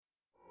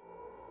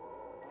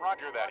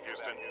Roger that,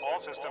 Houston. All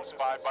systems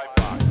 5 by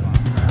 5.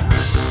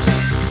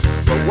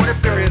 But what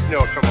if there is no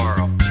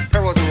tomorrow?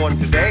 There wasn't one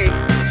today.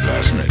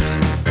 Fascinating.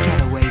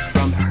 Get away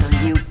from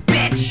her, you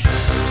bitch!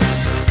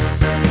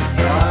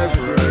 Hi,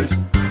 Bruce.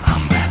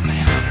 I'm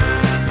Batman.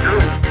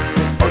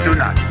 Do or do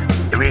not.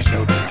 There is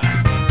no try.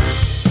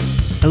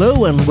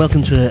 Hello and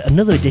welcome to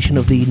another edition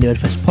of the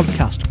Nerdfest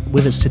podcast.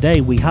 With us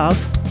today we have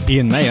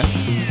Ian Mayer,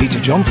 Peter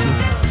Johnson,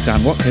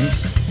 Dan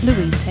Watkins,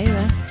 Louise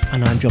Taylor,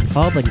 and I'm John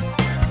Farthing.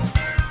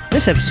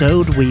 This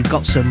episode we've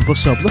got some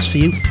Bus or Bluss for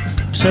you.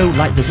 So,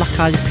 like the Black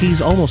Eyed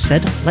Peas almost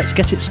said, let's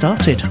get it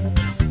started.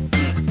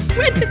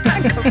 Where did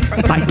that come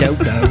from? I don't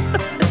know.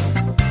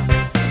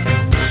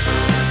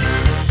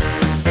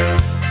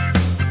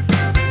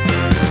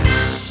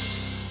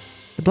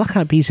 The Black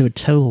Eyed Peas are a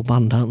terrible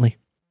band, aren't they?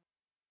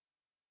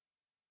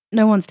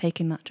 No one's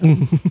taking that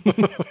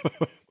job.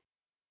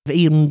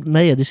 Ian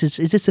Mayer, is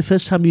this the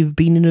first time you've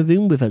been in a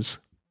room with us?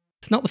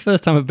 It's not the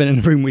first time I've been in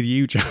a room with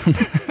you, John.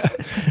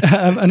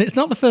 And it's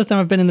not the first time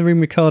I've been in the room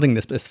recording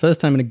this, but it's the first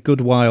time in a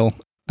good while.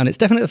 And it's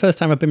definitely the first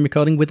time I've been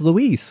recording with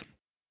Louise.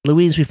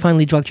 Louise, we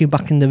finally dragged you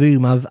back in the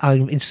room. I've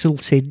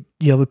insulted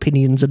your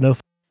opinions enough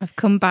I've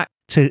come back.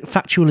 to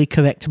factually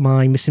correct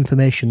my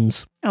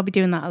misinformations. I'll be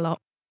doing that a lot.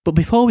 But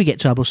before we get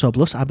to our Bus or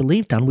Bluss, I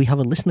believe, Dan, we have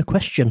a listener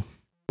question.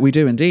 We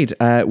do indeed.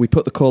 We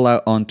put the call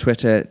out on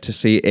Twitter to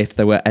see if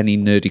there were any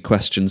nerdy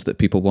questions that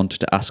people wanted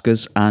to ask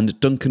us, and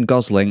Duncan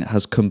Gosling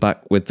has come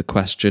back with the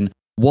question,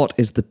 what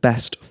is the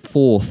best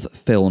fourth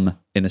film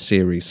in a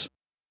series?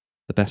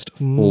 The best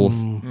fourth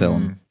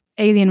film.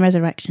 Alien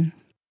Resurrection.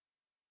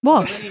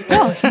 What?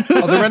 What?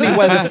 Are there any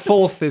where the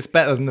fourth is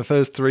better than the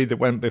first three that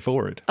went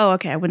before it? Oh,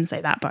 okay, I wouldn't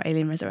say that about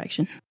Alien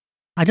Resurrection.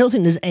 I don't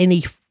think there's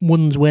any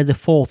ones where the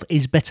fourth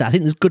is better. I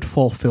think there's good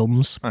fourth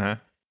films. Uh-huh.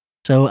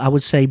 So I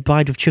would say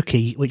Bride of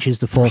Chucky, which is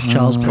the fourth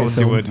Charles Play course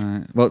you film. would.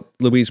 Right. Well,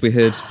 Louise, we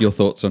heard your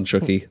thoughts on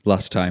Chucky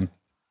last time.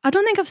 I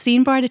don't think I've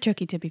seen Bride of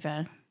Chucky, to be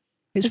fair.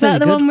 It's Is that very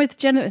the good. one with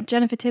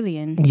Jennifer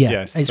Tillion? Yeah,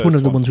 Yes, it's first one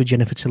of the one. ones with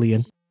Jennifer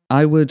Tillion.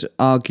 I would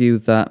argue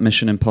that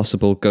Mission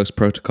Impossible Ghost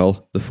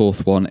Protocol, the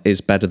fourth one,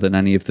 is better than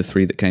any of the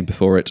three that came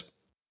before it.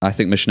 I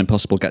think Mission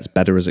Impossible gets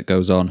better as it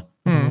goes on.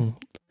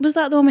 Was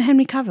that the one with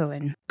Henry Cavill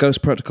in?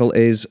 Ghost Protocol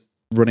is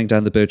running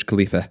down the Burj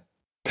Khalifa.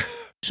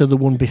 So the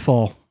one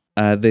before.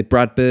 The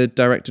Brad Bird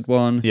directed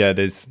one. Yeah, it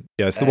is.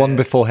 Yeah, it's the one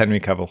before Henry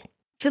Cavill.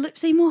 Philip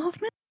Seymour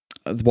Hoffman?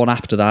 The one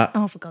after that.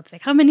 Oh, for God's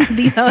sake. How many of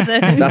these are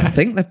there? I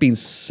think there've been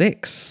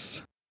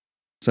 6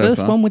 so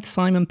First far. one with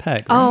Simon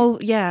Pegg. Right? Oh,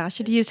 yeah, I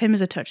should have used him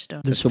as a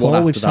touchstone. There's the one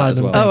 4 with after that as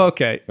Simon well. Pegg. Oh,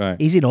 okay. Right.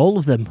 He's in all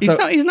of them. He's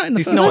not in the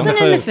he's first not one. in Wasn't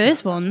the in the first.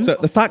 first ones. So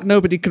the fact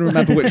nobody can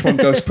remember which one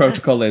Ghost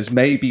Protocol is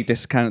maybe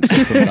discounts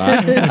it from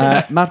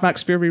that. Mad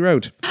Max Fury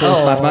Road.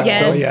 Fourth Mad Max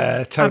yes, film.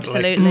 yeah,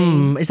 totally.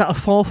 absolutely. Is that a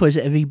fourth or is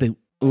it a reboot?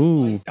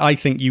 Ooh. I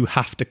think you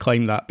have to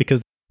claim that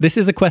because this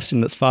is a question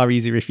that's far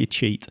easier if you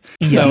cheat.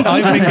 Yeah.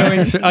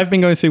 So I've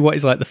been going through what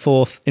is like the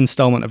fourth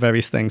installment of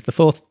various things. The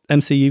fourth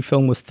MCU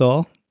film was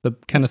Thor, the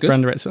Kenneth good.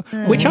 Branagh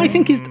directed, which I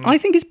think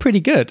is pretty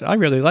good. I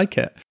really like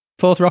it.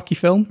 Fourth Rocky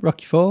film,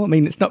 Rocky 4. I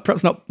mean, it's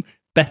perhaps not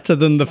better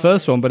than the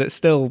first one, but it's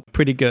still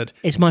pretty good.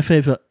 It's my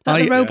favourite. Is that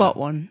the robot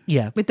one?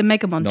 Yeah. With the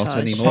mega montage? Not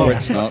anymore,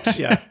 it's not.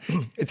 Yeah.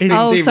 It's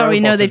Oh, been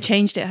sorry, no, de-roboted. they've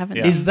changed it, haven't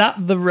Yeah. they? Is that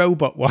the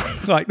robot one?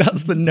 Like,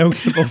 that's the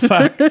notable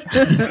fact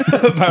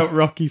about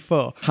Rocky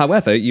 4.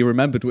 However, you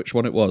remembered which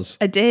one it was.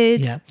 I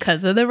did, Yeah.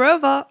 because of the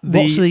robot.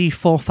 What's the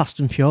fourth Fast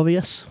and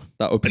Furious?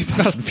 That would be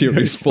Fast and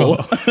Furious 4.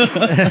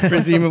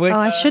 Presumably. Oh,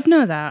 I should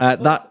know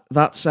that.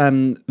 That's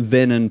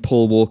Vin and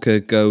Paul Walker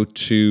go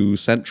to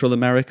Central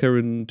America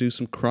and do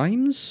some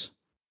crimes.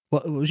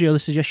 What was your other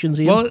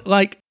suggestions, Ian? Well,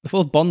 like, the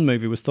fourth Bond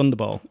movie was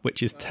Thunderball,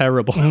 which is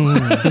terrible.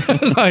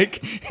 Like,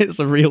 it's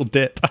a real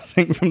dip, I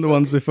think, from the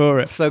ones before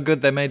it. So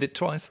good they made it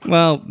twice.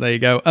 Well, there you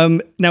go.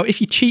 Now,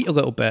 if you cheat a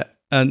little bit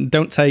and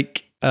don't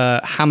take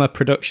Hammer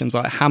Productions,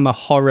 like Hammer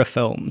horror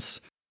films,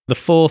 the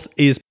fourth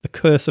is The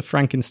Curse of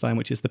Frankenstein,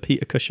 which is the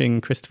Peter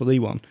Cushing, Christopher Lee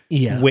one,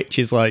 Yeah. which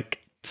is, like,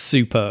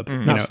 superb.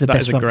 You That's know, the that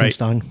best is a great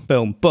Frankenstein.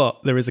 film.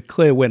 But there is a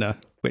clear winner,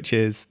 which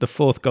is the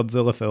fourth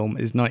Godzilla film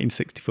is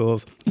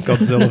 1964's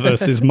Godzilla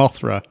vs.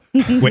 Mothra,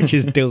 which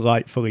is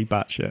delightfully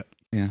batshit.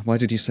 Yeah, why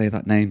did you say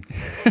that name?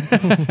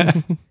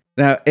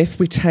 Now, if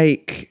we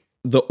take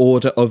the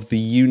order of the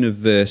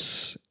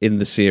universe in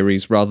the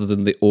series rather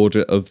than the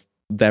order of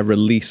their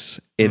release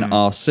in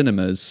our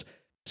cinemas,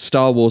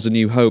 Star Wars A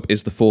New Hope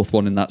is the fourth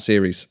one in that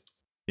series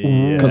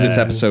because it's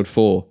episode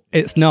 4.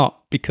 It's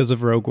not because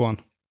of Rogue One.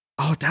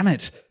 Oh, damn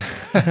it.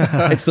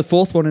 It's the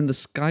fourth one in the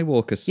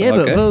Skywalker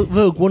saga. Yeah, but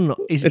Rogue One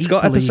is It's got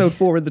equally- episode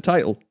 4 in the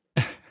title.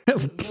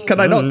 Can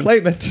I not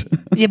claim it?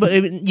 Yeah, but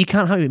you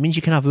can't have it. It means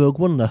you can have Rogue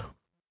One, though.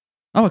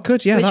 Oh, I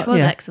could, yeah. Which was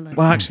yeah. excellent.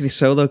 Well, actually,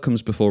 Solo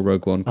comes before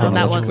Rogue One Oh, that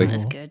chronologically. wasn't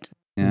as good.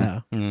 Yeah.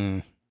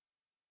 No.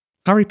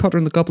 Harry Potter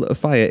and the Goblet of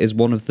Fire is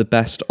one of the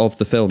best of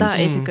the films. That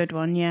is a good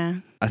one, yeah.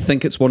 I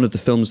think it's one of the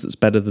films that's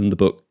better than the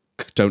book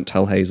Don't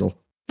Tell Hazel.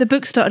 The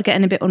book started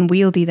getting a bit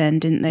unwieldy then,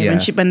 didn't they? Yeah.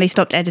 When they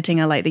stopped editing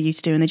her like they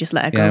used to and they just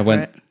let her go for when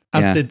it.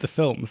 As did the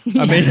films.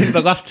 I mean,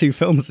 the last two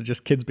films are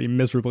just kids being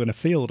miserable in a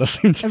field, I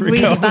seem to A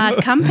recall. really bad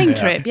camping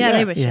trip. Yeah,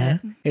 they were Yeah.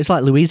 shit. It's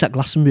like Louise at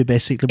Glastonbury,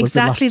 basically, was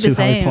Exactly the last the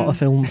two Harry same. Potter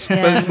films.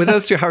 Yeah. But with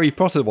those two Harry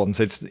Potter ones,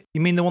 it's you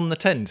mean the one in the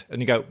tent,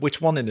 and you go,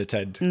 which one in the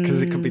tent? Because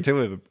it could be two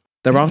of them.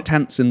 There are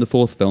tents in the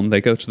fourth film.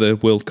 They go to the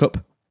World Cup,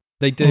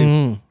 They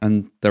do.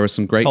 and there are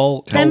some great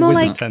Tall They're more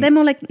wizard like tents. they're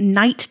more like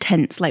night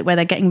tents, like where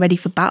they're getting ready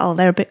for battle.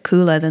 They're a bit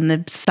cooler than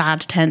the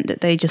sad tent that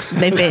they just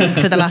live in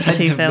for the last Tent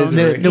two of films.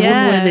 misery. The one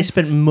where Yeah. they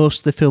spent most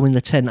of the film in the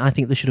tent, I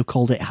think they should have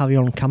called it Harry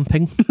on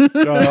Camping.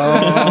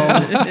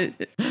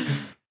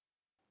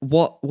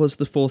 What was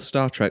the fourth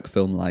Star Trek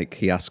film like?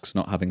 He asks,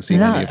 not having seen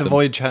Yeah, any of The them.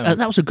 Voyage Home.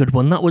 That was a good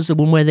one. That was the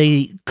one where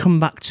they come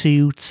back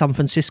to San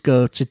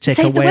Francisco to take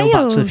Save a the whale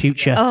back to the whales.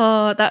 future.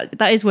 Oh,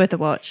 that is worth a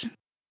watch.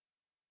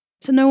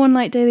 So no one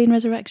liked Alien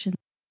Resurrection.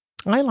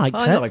 I liked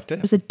I it. liked It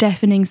it. was a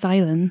deafening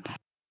silence.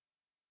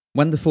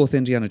 When the fourth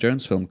Indiana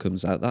Jones film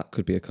comes out, that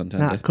could be a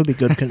contender. That could be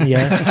good, couldn't it?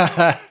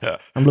 Yeah.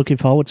 I'm looking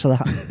forward to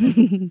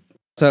that.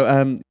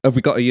 So, have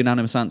we got a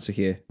unanimous answer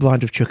here?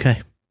 Blind of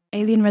Chucky.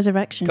 Alien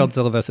Resurrection.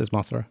 Godzilla versus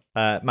Mothra.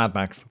 Mad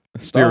Max.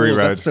 Star Fury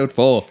Wars Road. Episode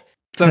 4.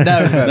 So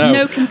no.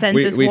 No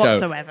consensus we don't.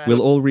 whatsoever.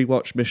 We'll all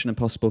rewatch Mission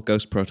Impossible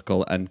Ghost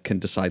Protocol and can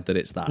decide that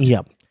it's that.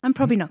 Yeah. I'm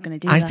probably not going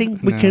to do I that.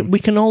 think we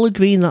can all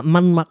agree that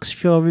Mad Max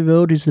Fury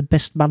Road is the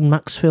best Mad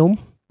Max film.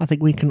 I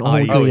think we can all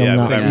agree on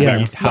that. without- Yeah.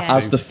 without- have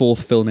As to. the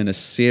fourth film in a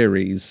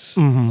series.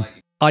 Mhm.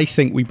 I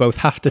think we both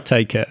have to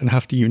take it and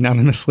have to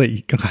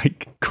unanimously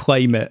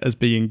claim it as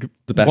being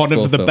The best one of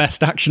fourth the film.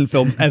 best action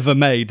films ever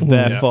made.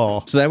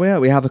 Therefore, So there we are.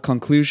 We have a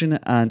conclusion,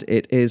 and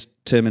it is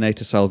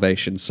Terminator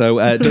Salvation. So,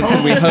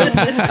 Duncan, we hope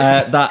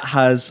that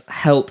has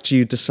helped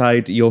you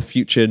decide your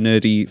future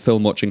nerdy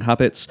film watching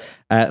habits.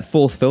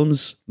 Fourth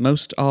films,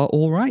 most are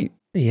all right.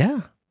 Yeah.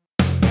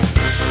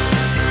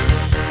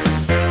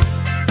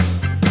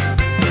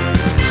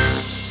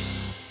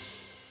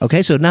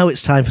 Okay, so now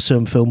it's time for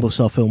some Film Buffs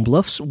or Film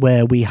Bluffs,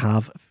 where we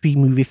have 3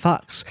 movie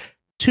facts,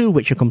 2 of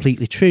which are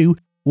completely true,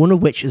 one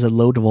of which is a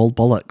load of old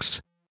bollocks.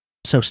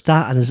 So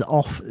starting us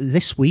off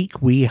this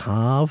week, we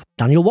have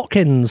Daniel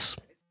Watkins.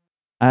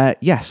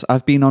 Yes,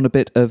 I've been on a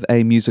bit of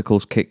a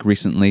musicals kick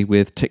recently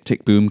with Tick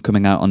Tick Boom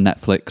coming out on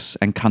Netflix,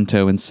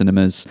 Encanto in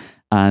cinemas,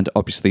 and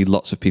obviously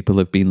lots of people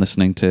have been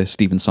listening to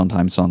Stephen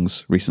Sondheim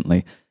songs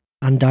recently.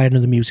 And Diana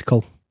the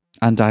Musical.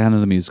 And Diana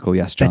the Musical,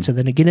 yes, John. Better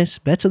than a Guinness,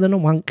 better than a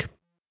wank.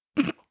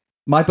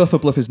 My Buffer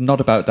Bluff is not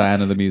about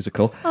Diana the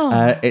Musical.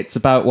 Oh. It's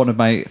about one of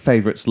my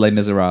favourites, Les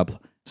Miserables.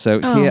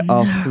 So Oh, here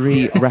are no.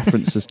 3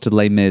 references to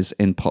Les Mis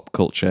in pop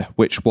culture.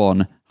 Which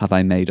one have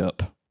I made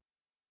up?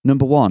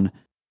 Number 1.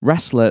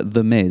 Wrestler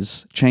The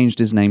Miz changed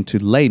his name to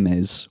Les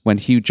Mis when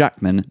Hugh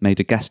Jackman made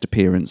a guest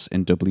appearance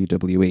in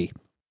WWE.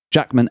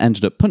 Jackman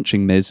ended up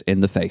punching Miz in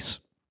the face.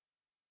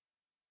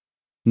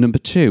 Number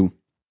 2.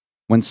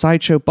 When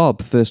Sideshow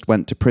Bob first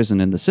went to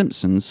prison in The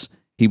Simpsons,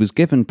 he was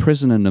given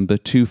prisoner number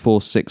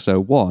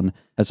 24601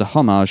 as a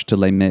homage to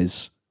Les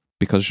Mis,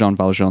 because Jean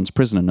Valjean's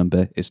prisoner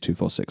number is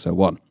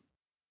 24601.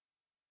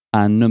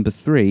 And number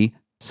 3,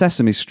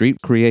 Sesame Street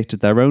created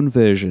their own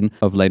version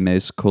of Les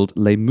Mis called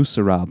Les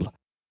Miserables.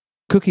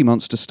 Cookie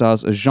Monster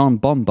stars as Jean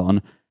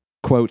Bonbon,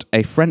 quote,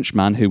 a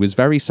Frenchman who is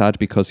very sad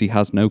because he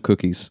has no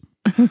cookies.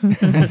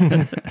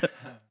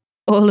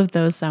 All of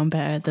those sound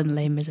better than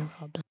Les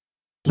Miserables.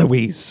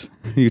 Louise,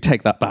 you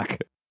take that back.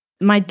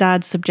 My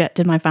dad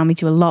subjected my family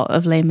to a lot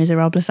of Les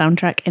Miserables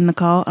soundtrack in the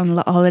car on a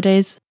lot of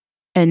holidays,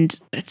 and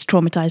it's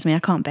traumatized me. I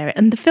can't bear it.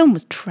 And the film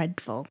was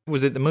dreadful.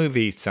 Was it the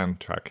movie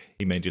soundtrack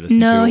he made you listen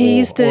to? No, he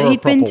used to. or a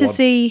He'd been proper to one?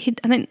 see.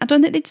 I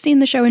don't think they'd seen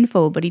the show in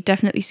full, but he'd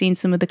definitely seen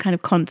some of the kind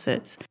of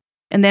concerts.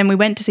 And then we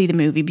went to see the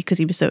movie because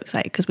he was so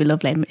excited because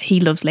he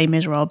loves Les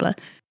Miserables,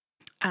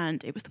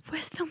 and it was the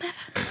worst film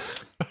ever.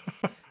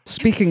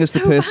 Speaking as the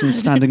so person bad.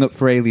 standing up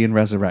for Alien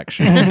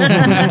Resurrection,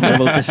 I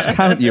will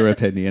discount your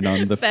opinion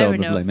on the Fair film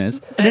enough. of Les Mis.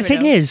 The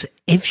thing is,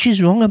 if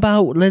she's wrong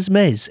about Les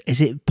Mis,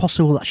 is it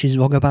possible that she's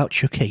wrong about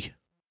Chucky?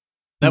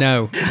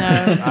 no.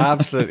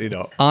 Absolutely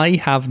not. I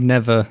have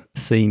never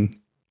seen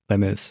Les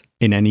Mis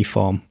in any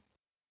form,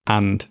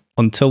 and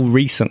until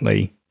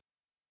recently,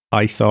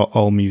 I thought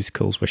all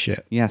musicals were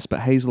shit. Yes, but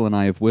Hazel and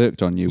I have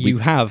worked on you. You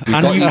have, we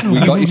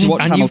got you to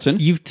watch and Hamilton.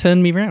 You've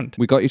turned me round.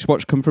 We got you to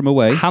watch Come From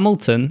Away.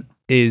 Hamilton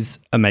is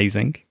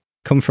amazing.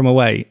 Come From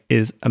Away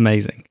is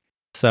amazing.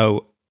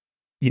 So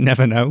you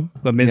never know.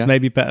 Les Mis Yeah. may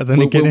be better than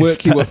We'll- a Guinness. we'll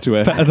work you up to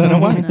it. Better than a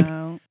wine.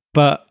 No.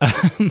 But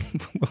we'll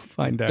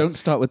find out. Don't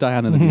start with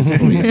Diana the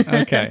Musical.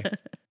 Okay.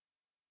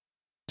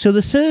 So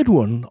the third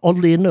one,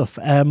 oddly enough,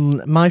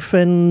 my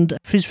friend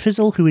Fizz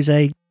Frizzle, who is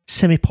a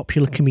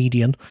semi-popular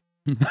comedian,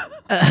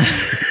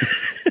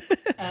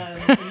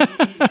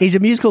 he's a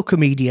musical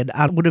comedian,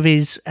 and one of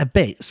his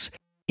bits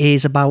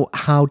is about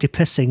how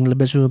depressing Les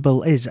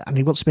Miserables is, and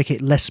he wants to make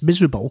it less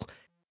miserable.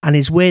 And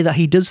his way that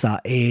he does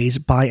that is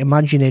by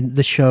imagining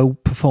the show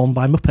performed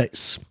by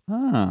Muppets.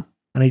 Ah.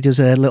 And he does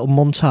a little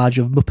montage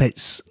of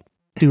Muppets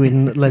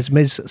doing Les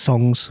Mis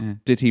songs. Yeah.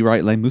 Did he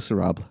write Les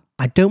Miserables?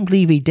 I don't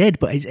believe he did,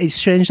 but it's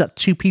strange that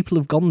 2 people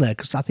have gone there,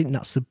 because I think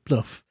that's the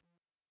bluff.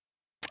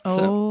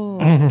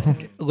 Oh.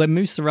 Les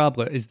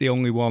Miserables is the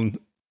only one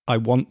I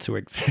want to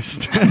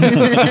exist.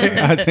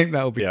 I think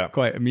that'll be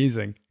quite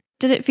amusing.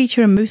 Did it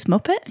feature a moose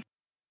Muppet?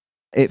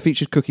 It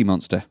featured Cookie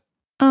Monster.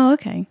 Oh,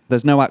 okay.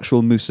 There's no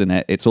actual moose in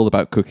it. It's all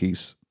about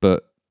cookies,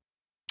 but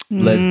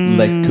Le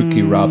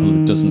Cookie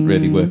Rable doesn't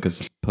really work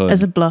as a pun.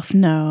 As a bluff,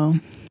 no.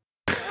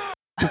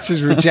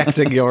 She's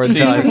rejecting your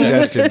entire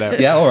suggestion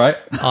there. Yeah, all right.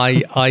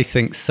 I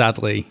think,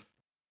 sadly,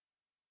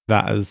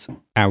 that has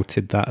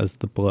outed that as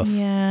the bluff.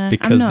 Yeah,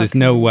 because there's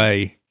no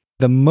way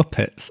the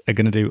Muppets are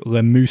going to do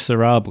Les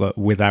Miserables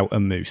without a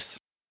moose.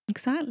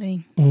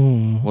 Exactly.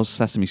 Was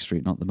Sesame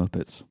Street not the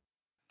Muppets?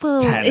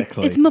 Well,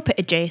 Technically. it's Muppet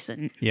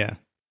adjacent. Yeah.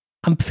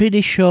 I'm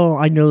pretty sure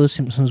I know the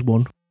Simpsons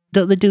one.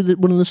 Don't they do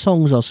one of the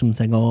songs or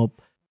something? Or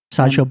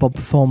Sideshow Bob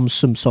performs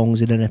some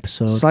songs in an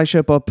episode?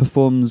 Sideshow Bob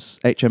performs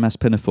HMS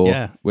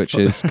Pinafore, which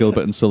is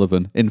Gilbert and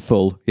Sullivan in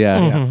full.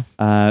 Yeah.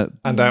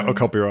 And out of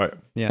copyright.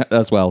 Yeah.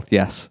 As well,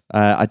 yes.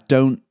 I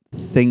don't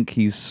think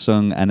he's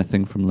sung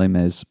anything from Les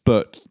Mis,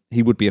 but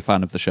he would be a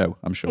fan of the show,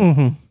 I'm sure.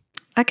 Mm-hmm.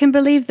 I can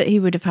believe that he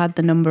would have had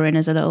the number in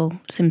as a little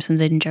Simpsons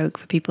in joke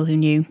for people who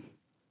knew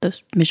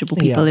those miserable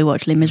people who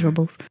watch Les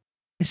Miserables.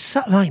 Is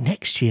that like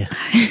next year?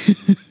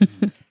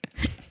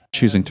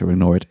 Choosing to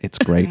ignore it. It's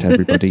great,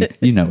 everybody.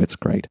 You know it's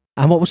great.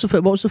 And what was the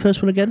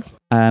first one again?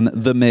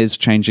 The Miz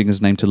changing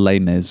his name to Les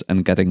Mis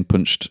and getting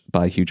punched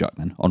by Hugh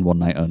Jackman on One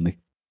Night Only.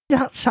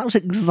 That sounds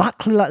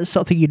exactly like the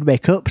sort of thing you'd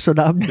make up. So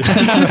now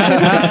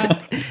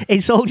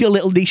it's all your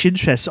little niche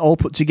interests all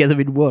put together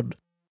in one.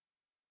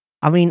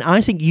 I mean,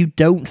 I think you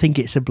don't think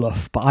it's a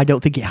bluff, but I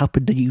don't think it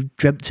happened and you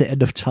dreamt it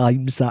enough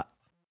times that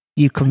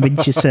you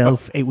convinced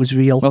yourself it was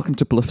real. Welcome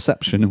to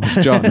Bluffception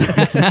with John.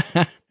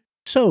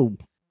 So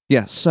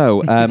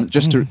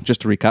just to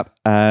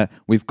recap,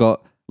 we've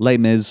got Les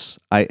Mis,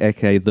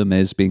 aka The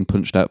Miz, being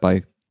punched out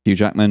by Hugh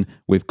Jackman.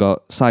 We've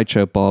got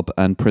Sideshow Bob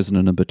and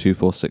Prisoner Number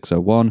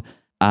 24601,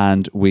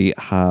 and we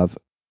have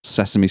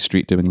Sesame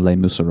Street doing Les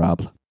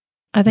Miserables.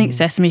 I think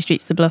Sesame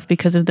Street's the bluff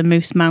because of the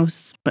Moose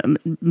Mouse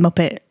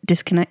Muppet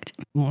disconnect.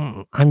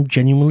 I'm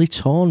genuinely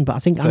torn, but I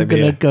think I'm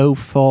going to go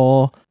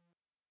for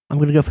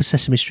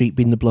Sesame Street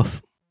being the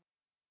bluff.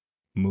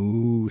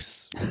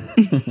 Moose.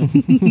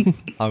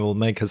 I will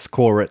make us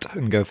score it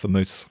and go for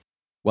moose.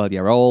 Well,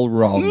 you're all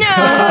wrong.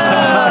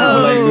 No!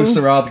 Les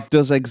Miserables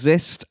does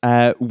exist.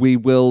 We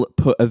will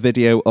put a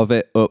video of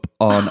it up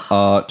on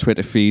our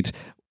Twitter feed,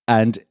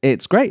 and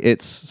it's great.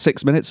 It's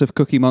 6 minutes of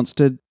Cookie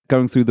Monster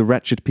going through the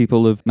wretched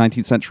people of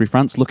 19th century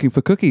France looking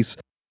for cookies.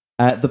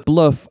 The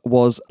bluff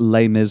was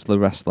Les Mis the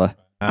wrestler.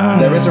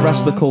 There is a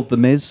wrestler called The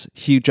Miz.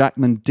 Hugh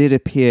Jackman did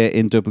appear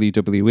in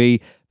WWE,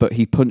 but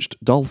he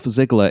punched Dolph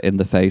Ziggler in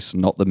the face,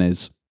 not The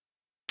Miz.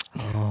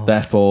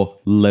 Therefore,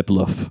 Le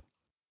Bluff.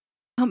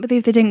 I can't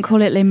believe they didn't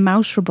call it Les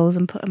Mouserables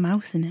and put a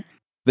mouse in it.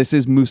 This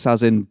is moose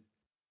as in,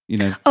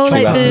 like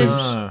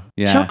chocolate.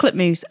 the chocolate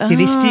mousse. Did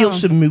he steal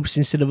some mousse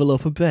instead of a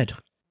loaf of bread?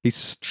 He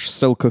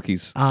stole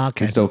cookies.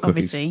 Okay. He stole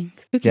cookies. Obviously.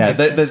 Yeah,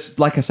 there's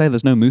like I say,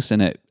 there's no moose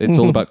in it. It's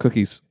all about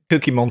cookies.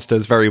 Cookie Monster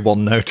is very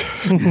one note.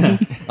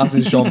 As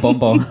is Jean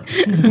Bonbon.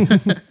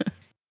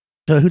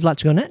 So who'd like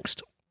to go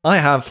next? I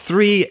have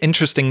 3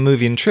 interesting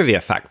movie and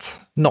trivia facts,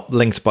 not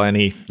linked by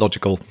any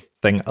logical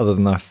thing other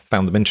than I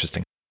found them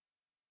interesting.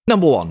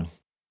 Number 1.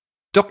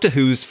 Doctor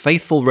Who's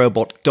faithful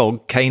robot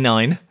dog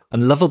K-9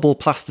 and lovable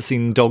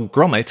plasticine dog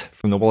Gromit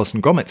from the Wallace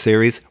and Gromit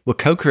series were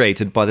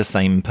co-created by the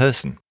same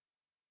person.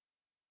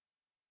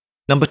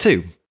 Number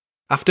 2.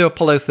 After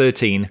Apollo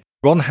 13,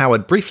 Ron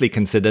Howard briefly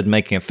considered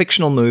making a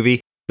fictional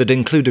movie that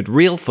included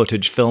real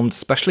footage filmed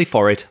specially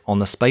for it on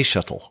the space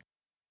shuttle.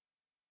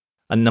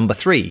 And number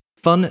 3.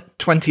 Fun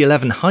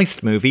 2011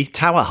 heist movie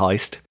Tower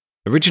Heist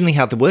originally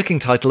had the working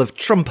title of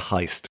Trump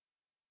Heist.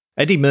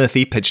 Eddie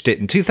Murphy pitched it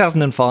in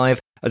 2005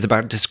 as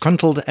about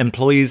disgruntled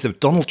employees of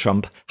Donald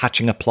Trump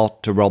hatching a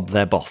plot to rob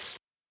their boss.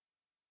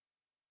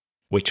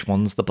 Which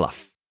one's the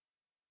bluff?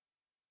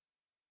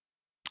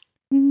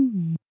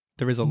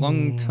 There is a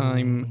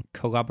long-time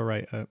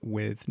collaborator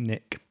with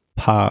Nick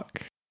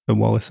Park, the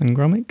Wallace and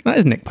Gromit. That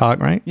is Nick Park,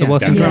 right? Yeah. The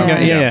Wallace and Gromit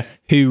guy? Yeah.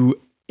 Yeah.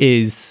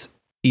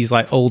 He's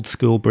like old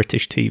school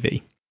British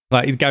TV.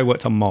 Like the guy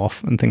worked on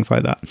Morph and things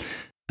like that.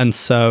 And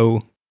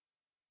so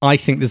I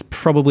think there's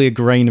probably a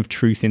grain of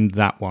truth in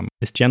that one.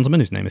 This gentleman,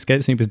 whose name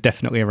escapes me, was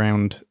definitely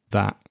around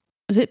that.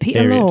 Was it Peter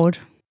period. Lord?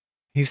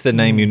 He's the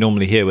name you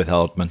normally hear with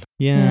Hardman.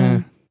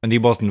 Yeah. And he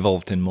was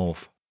involved in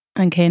Morph.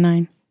 And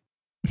K-9.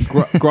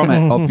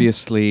 Gromit,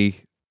 obviously,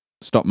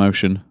 stop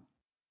motion.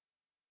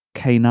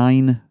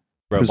 K-9,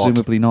 Robot.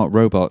 presumably not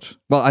robot.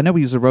 Well, I know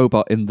he was a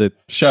robot in the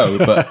show,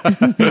 but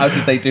how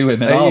did they do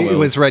him in our He world?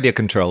 was radio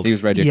controlled. He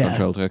was radio Yeah.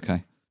 controlled,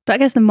 okay. But I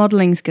guess the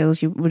modelling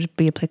skills would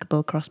be applicable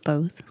across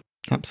both.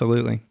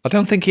 Absolutely. I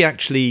don't think he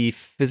actually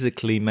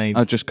physically made...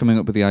 Just coming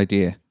up with the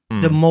idea.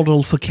 The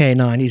model for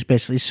K9 is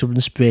basically someone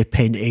spray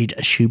painted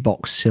a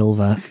shoebox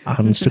silver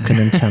and stuck an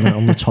antenna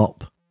on the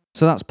top.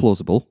 So that's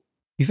plausible.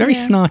 He's very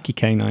Yeah. snarky,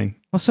 K9.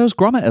 Well, so's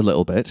Gromit a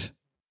little bit.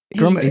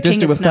 He's Gromit, he the does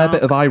king do a of fair bit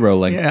snark. of eye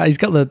rolling. Yeah, he's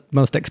got the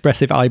most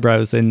expressive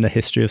eyebrows in the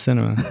history of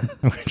cinema,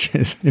 which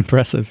is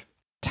impressive.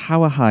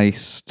 Tower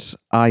Heist,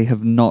 I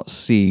have not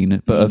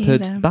seen, but Me I've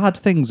heard neither. bad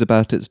things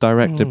about its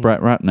director,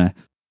 Brett Ratner.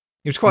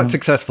 He was quite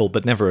successful,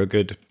 but never a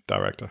good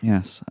director.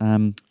 Yes.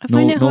 find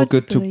Nor it hard to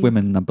good to believe.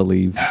 women, I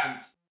believe.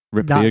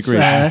 Ripley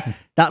agrees.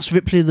 That's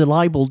Ripley the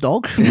libel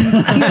dog.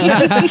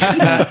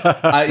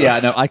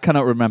 I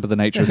cannot remember the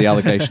nature of the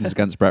allegations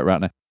against Brett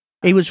Ratner.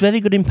 He was very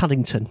good in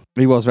Paddington.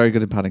 He was very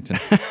good in Paddington.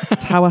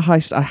 Tower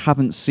Heist, I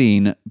haven't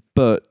seen,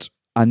 but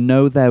I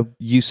know there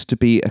used to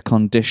be a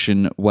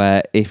condition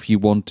where if you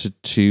wanted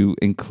to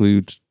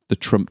include the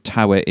Trump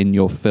Tower in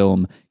your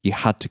film, you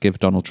had to give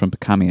Donald Trump a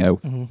cameo.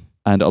 Mm-hmm.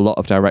 And a lot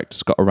of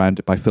directors got around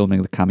it by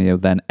filming the cameo,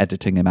 then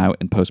editing him out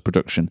in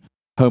post-production.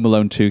 Home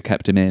Alone 2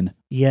 kept him in.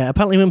 Yeah,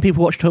 apparently when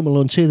people watched Home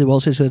Alone 2, they were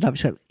also said,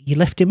 you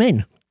left him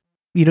in.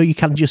 You know, you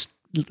can just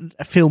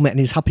film it and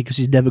he's happy because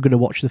he's never going to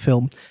watch the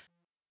film.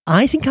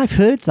 I think I've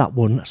heard that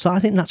one, so I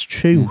think that's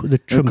true, the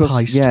Trump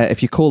heist. Yeah,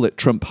 if you call it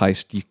Trump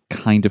Heist, you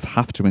kind of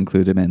have to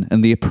include him in.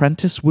 And The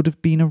Apprentice would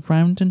have been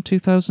around in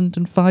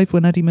 2005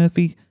 when Eddie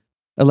Murphy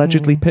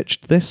allegedly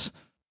pitched this.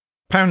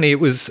 Apparently, it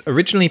was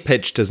originally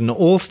pitched as an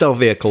all-star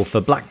vehicle for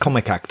black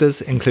comic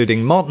actors,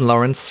 including Martin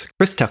Lawrence,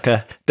 Chris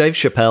Tucker, Dave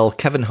Chappelle,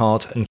 Kevin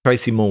Hart, and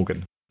Tracy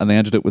Morgan. And they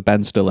ended up with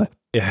Ben Stiller.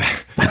 Yeah.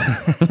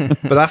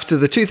 But after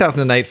the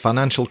 2008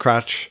 financial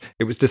crash,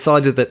 it was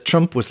decided that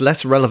Trump was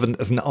less relevant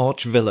as an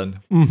arch-villain.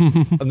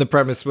 And the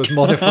premise was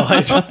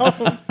modified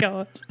Oh,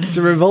 God.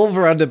 to revolve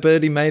around a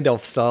Bernie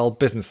Madoff-style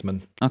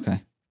businessman.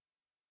 Okay.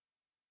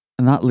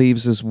 And that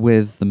leaves us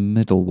with the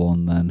middle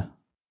one then.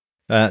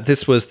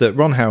 This was that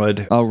Ron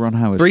Howard Ron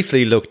Howard.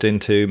 briefly looked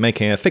into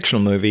making a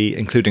fictional movie,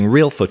 including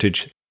real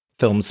footage,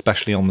 filmed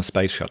specially on the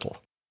space shuttle.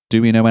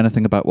 Do we know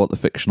anything about what the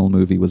fictional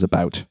movie was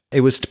about?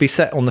 It was to be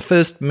set on the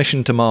first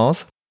mission to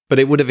Mars, but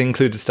it would have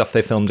included stuff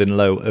they filmed in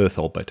low Earth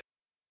orbit.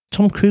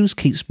 Tom Cruise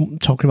keeps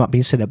talking about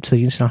being sent up to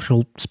the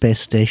International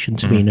Space Station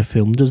to be in a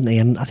film, doesn't he?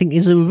 And I think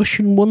is a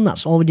Russian one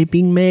that's already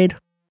been made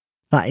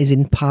that is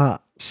in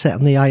part set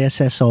on the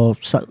ISS or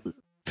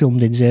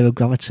filmed in zero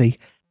gravity.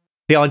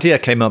 The idea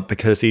came up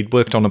because he'd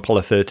worked on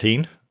Apollo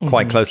 13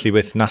 quite closely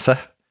with NASA,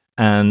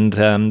 and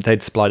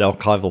they'd supplied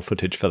archival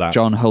footage for that.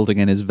 John holding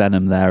in his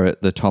venom there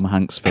at the Tom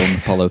Hanks film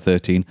Apollo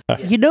 13.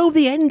 You know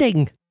the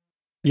ending.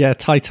 Yeah,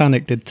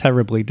 Titanic did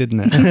terribly,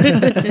 didn't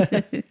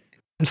it?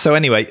 So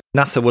anyway,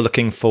 NASA were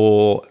looking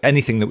for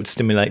anything that would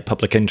stimulate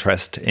public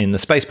interest in the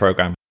space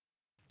program.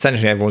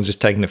 Essentially, everyone's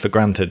just taking it for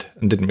granted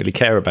and didn't really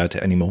care about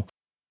it anymore.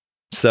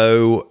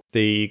 So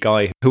the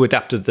guy who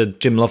adapted the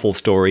Jim Lovell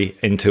story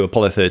into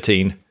Apollo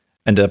 13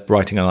 ended up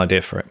writing an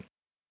idea for it.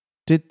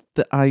 Did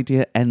the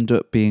idea end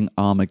up being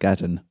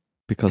Armageddon?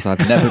 Because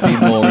I've never been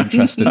more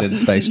interested in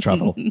space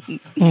travel.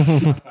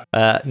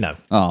 No.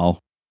 Oh.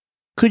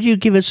 Could you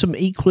give us some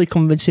equally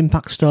convincing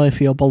backstory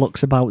for your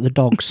bollocks about the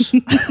dogs?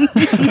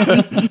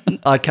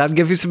 I can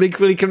give you some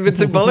equally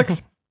convincing bollocks.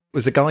 It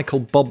was a guy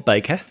called Bob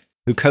Baker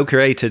who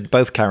co-created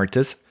both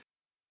characters,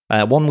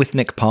 one with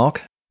Nick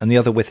Park and the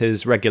other with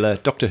his regular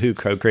Doctor Who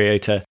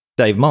co-creator,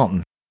 Dave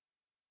Martin.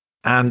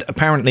 And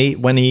apparently,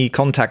 when he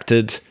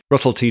contacted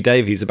Russell T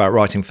Davies about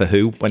writing for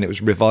Who, when it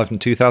was revived in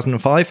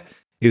 2005,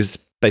 he was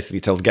basically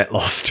told to get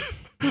lost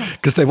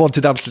because they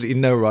wanted absolutely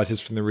no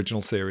writers from the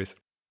original series.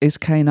 Is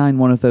K-9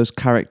 one of those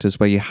characters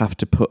where you have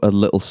to put a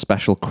little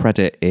special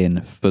credit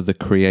in for the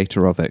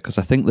creator of it? Because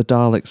I think the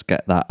Daleks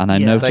get that. And I Yeah.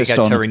 They noticed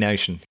get Terry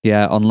Nation.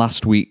 on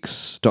last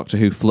week's Doctor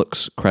Who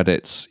Flux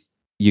credits,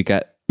 you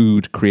get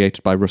Ood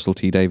created by Russell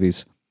T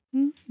Davies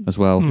as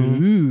well.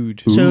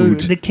 Ood. So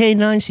Ood. the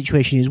K-9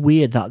 situation is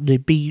weird that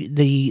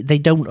they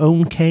don't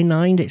own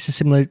K-9.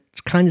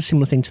 It's kind of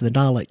similar thing to the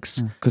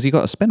Daleks. Because he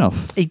got a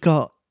spin-off. He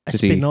got a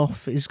Did he?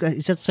 spin-off. He's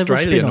had several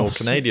Australian or spin-offs.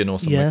 Canadian or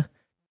something. Yeah.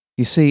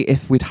 You see,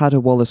 if we'd had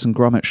a Wallace and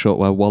Gromit short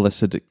where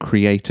Wallace had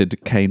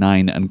created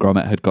K-9 and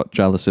Gromit had got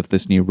jealous of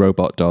this new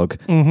robot dog,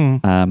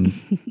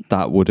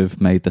 that would have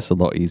made this a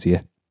lot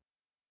easier.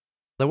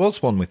 There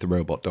was one with the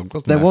robot dog,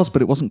 wasn't There there? was,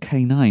 but it wasn't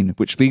K-9,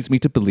 which leads me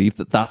to believe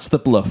that that's the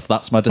bluff.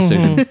 That's my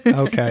decision.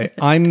 Okay,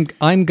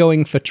 I'm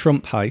going for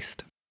Trump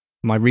Heist.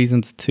 My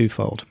reasons are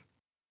twofold.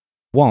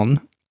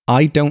 One,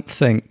 I don't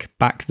think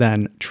back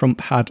then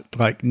Trump had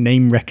like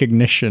name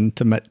recognition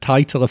to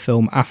title a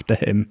film after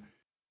him.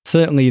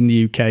 Certainly in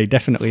the UK,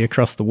 definitely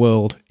across the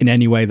world, in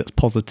any way that's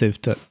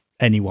positive to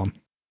anyone.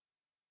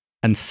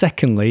 And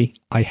secondly,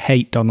 I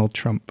hate Donald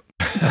Trump.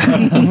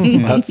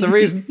 That's the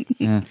reason.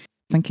 Yeah.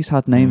 I think he's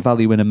had name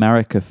value in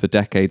America for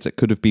decades. It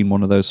could have been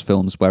one of those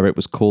films where it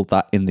was called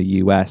that in the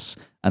US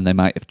and they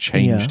might have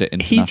changed it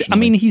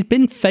internationally. He's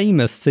been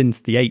famous since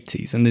the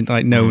 80s and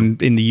like known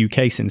in the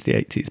UK since the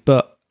 80s.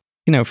 But,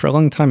 you know, for a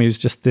long time, he was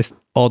just this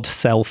odd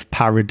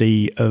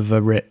self-parody of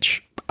a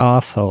rich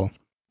arsehole.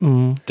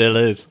 Still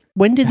is.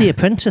 When did The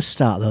Apprentice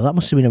start, though? That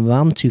must have been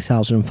around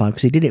 2005,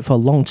 because he did it for a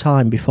long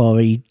time before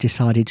he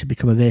decided to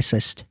become a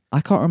racist. I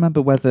can't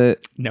remember whether...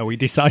 No, he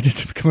decided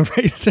to become a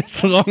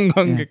racist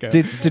long ago.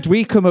 Did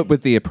we come up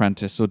with The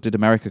Apprentice or did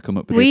America come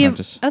up with The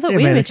Apprentice? I thought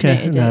we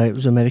originated No, it. it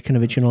was American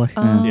originally.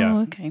 Oh, Yeah.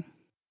 okay.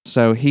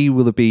 So he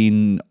will have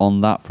been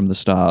on that from the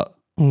start.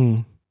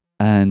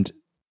 And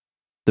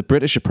The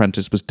British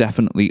Apprentice was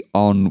definitely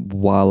on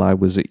while I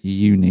was at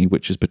uni,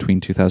 which is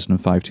between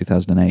 2005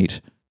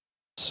 2008.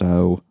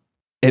 So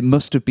it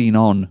must have been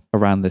on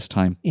around this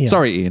time. Yeah.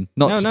 Sorry, Ian,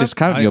 not to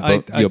discount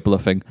your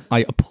bluffing.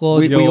 I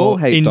applaud We all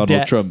hate Donald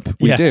in-depth- Trump.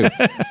 We Yeah. do.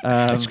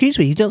 Excuse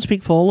me, you don't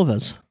speak for all of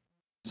us.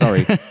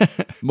 Sorry.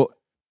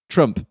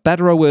 Trump,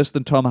 better or worse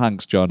than Tom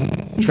Hanks, John?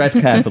 Tread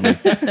carefully.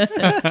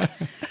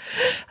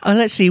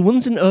 Let's see,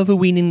 one's an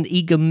overweening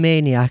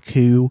egomaniac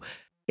who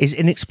is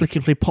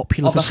inexplicably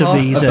popular for some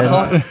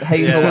reason.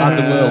 Hazel and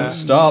the world,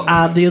 stop.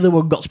 And the other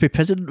one got to be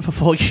president for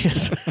 4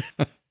 years.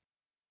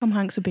 Tom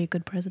Hanks would be a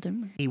good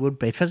president. He would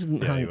be.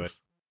 President Yeah, he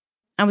Hanks.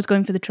 I was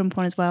going for the Trump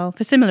one as well.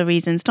 For similar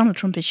reasons, Donald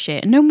Trump is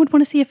shit. And no one would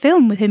want to see a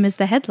film with him as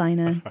the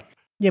headliner.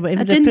 Yeah, but if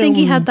I the didn't think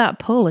he film- had that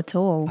pull at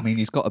all. I mean,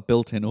 he's got a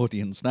built-in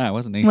audience now,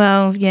 hasn't he?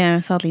 Well, yeah,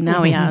 sadly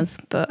now he has.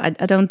 But I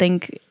don't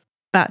think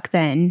back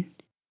then,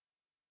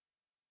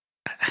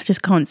 I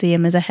just can't see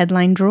him as a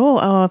headline draw.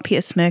 Oh,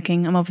 Peter's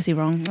smirking. I'm obviously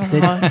wrong. Oh,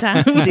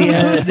 damn. I'm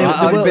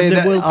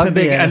being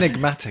premiere.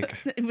 enigmatic.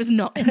 It was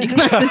not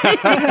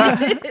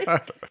enigmatic.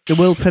 The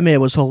world premiere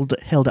was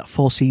held at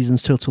Four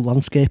Seasons Total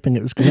Landscaping.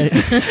 It was great.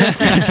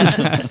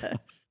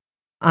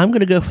 I'm going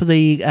to go for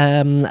the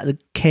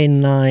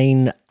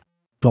K-9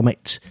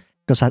 Gromit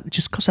because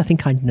I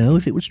think I'd know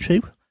if it was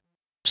true.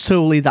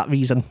 Solely that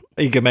reason.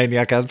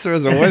 Egomaniac answer,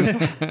 as always.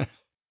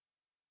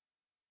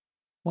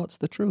 What's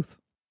the truth?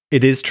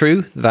 It is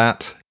true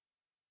that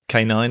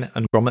K-9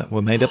 and Gromit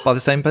were made up by the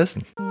same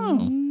person,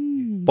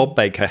 Bob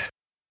Baker.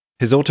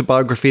 His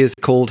autobiography is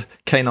called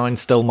K-9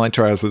 Stole My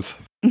Trousers.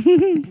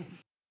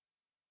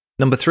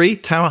 Number 3,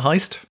 Tower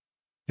Heist,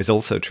 is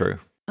also true.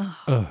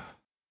 Oh.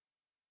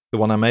 The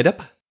one I made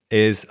up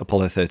is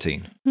Apollo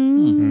 13.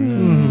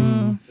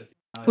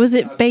 Was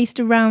it based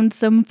around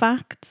some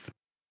facts?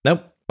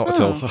 Nope, not at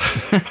all.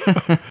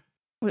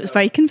 Well, it was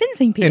very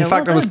convincing, Peter. In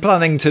fact, Well I was done.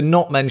 planning to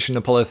not mention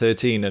Apollo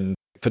 13 and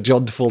for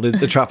John to fall into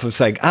the trap of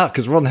saying,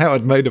 because Ron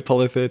Howard made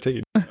Apollo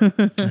 13.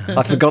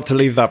 I forgot to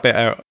leave that bit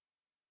out.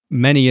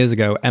 Many years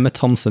ago, Emma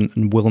Thompson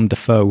and Willem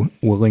Dafoe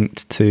were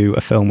linked to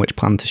a film which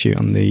planned to shoot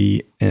on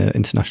the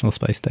International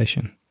Space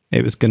Station.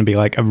 It was going to be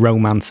like a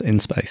romance in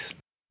space,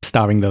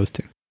 starring those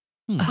two.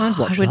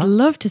 Oh, I would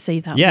love to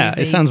see that. Yeah,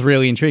 movie. it sounds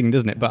really intriguing,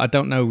 doesn't it? But I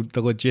don't know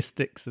the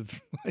logistics of.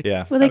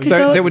 Yeah, Well, they could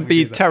go- they would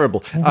be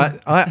terrible.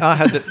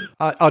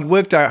 I'd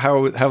worked out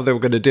how they were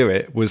going to do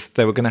it. Was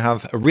they were going to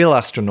have a real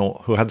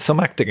astronaut who had some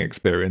acting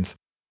experience,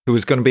 who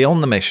was going to be on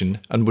the mission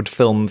and would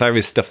film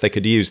various stuff they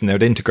could use, and they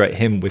would integrate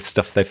him with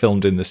stuff they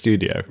filmed in the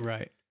studio.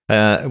 Right.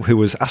 Who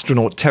was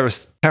astronaut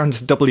Terrence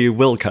W.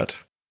 Wilcott,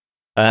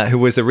 who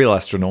was a real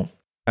astronaut.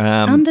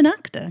 And an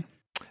actor.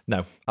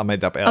 No, I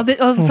made that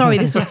bit up. Sorry,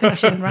 this was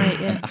fiction, right?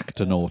 Yeah.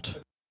 Actonaut.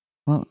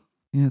 Well,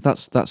 yeah,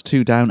 that's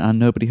 2 down, and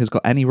nobody has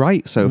got any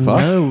right so far.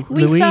 No,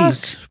 We Louise.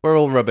 suck. We're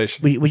all rubbish.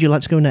 Would you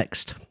like to go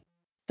next?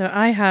 So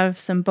I have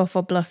some Buff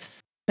or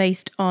Bluffs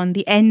based on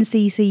the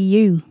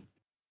NCCU.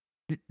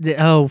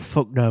 Oh,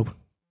 fuck no.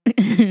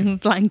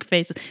 Blank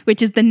faces,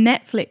 which is the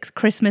Netflix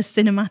Christmas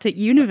Cinematic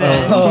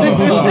Universe.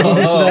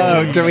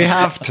 No, do we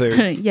have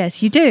to?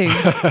 Yes, you do.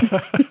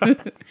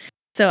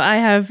 So I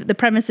have the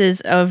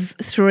premises of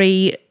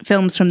 3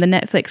 films from the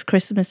Netflix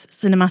Christmas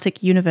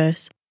Cinematic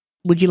Universe.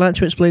 Would you like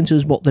to explain to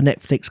us what the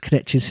Netflix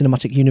connected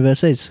cinematic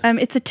universe is?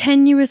 It's a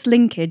tenuous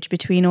linkage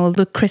between all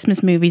the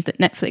Christmas movies that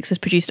Netflix has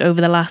produced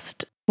over the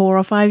last 4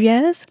 or 5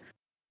 years.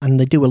 And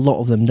they do a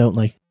lot of them, don't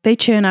they? They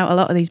churn out a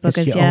lot of these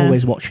buggers, You're yeah.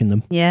 always watching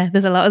them. Yeah,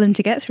 there's a lot of them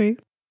to get through.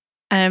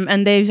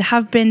 And there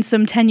have been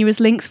some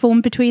tenuous links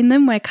formed between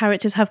them where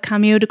characters have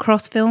cameoed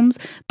across films,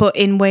 but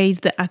in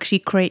ways that actually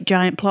create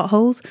giant plot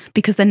holes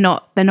because they're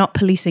not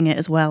policing it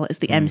as well as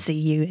the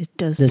MCU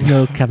does. There's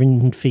no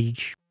Kevin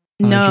Feige.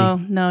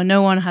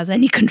 No one has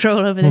any control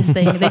over this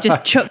thing. They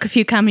just chuck a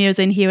few cameos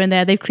in here and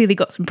there. They've clearly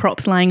got some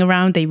props lying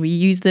around. They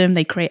reuse them.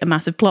 They create a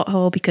massive plot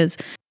hole because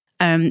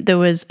there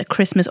was a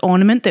Christmas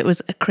ornament that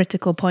was a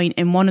critical point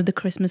in one of the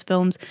Christmas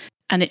films,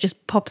 and it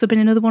just pops up in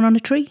another one on a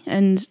tree,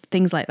 and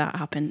things like that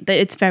happen.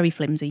 It's very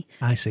flimsy.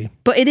 I see.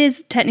 But it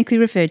is technically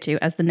referred to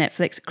as the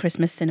Netflix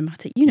Christmas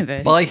Cinematic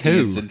Universe. By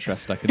who? It's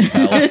interest, I can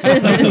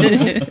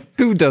tell.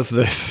 Who does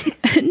this?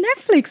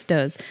 Netflix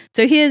does.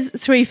 So here's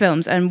 3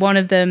 films, and one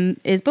of them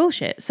is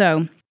bullshit.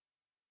 So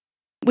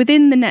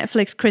within the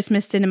Netflix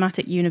Christmas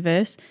Cinematic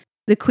Universe,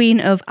 the Queen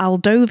of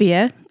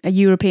Aldovia, a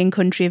European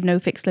country of no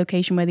fixed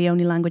location where the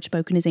only language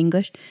spoken is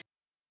English,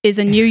 is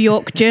a New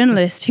York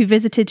journalist who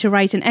visited to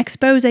write an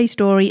expose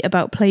story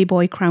about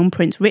Playboy Crown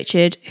Prince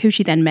Richard, who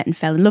she then met and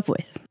fell in love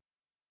with.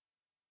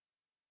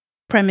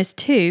 Premise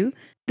 2,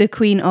 the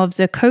Queen of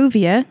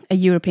Zarkovia, a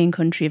European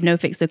country of no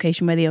fixed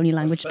location where the only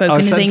language spoken I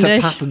is sense English.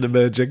 a pattern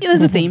emerging. Yeah,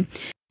 there's a theme.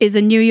 Is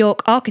a New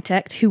York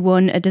architect who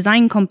won a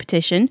design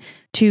competition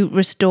to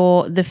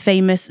restore the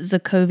famous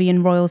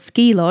Zarkovian Royal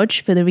Ski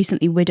Lodge for the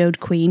recently widowed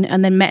Queen,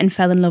 and then met and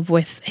fell in love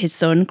with his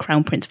son,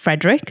 Crown Prince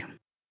Frederick.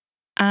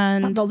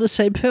 And Not the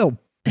same film.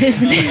 there's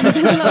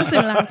a lot of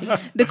similarity.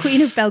 The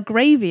Queen of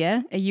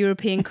Belgravia, a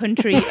European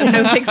country of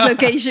no fixed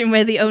location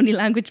where the only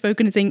language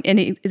spoken is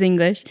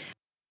English,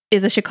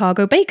 is a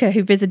Chicago baker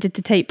who visited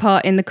to take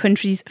part in the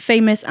country's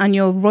famous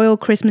annual Royal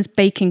Christmas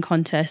Baking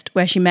Contest,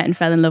 where she met and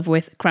fell in love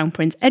with Crown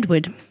Prince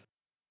Edward.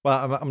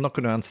 Well, I'm not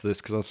going to answer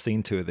this because I've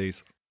seen 2 of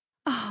these.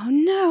 Oh,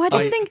 no, I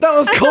didn't think...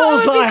 No, of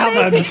course I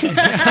haven't!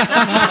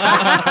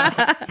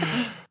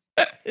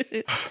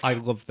 I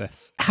love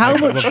this. How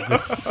much? Love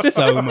this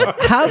so much.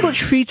 How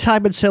much free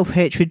time and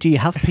self-hatred do you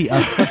have, Peter?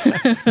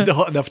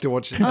 Not enough to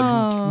watch a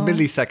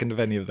millisecond of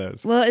any of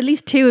those. Well, at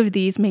least 2 of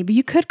these, maybe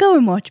you could go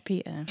and watch,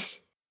 Peter.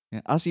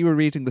 Yeah, as you were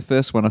reading the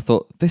first one, I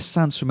thought, this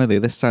sounds familiar,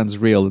 this sounds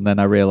real, and then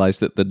I realised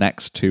that the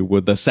next 2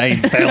 were the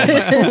same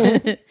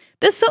film.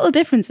 There's subtle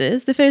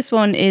differences. The first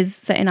one is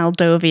set in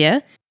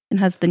Aldovia and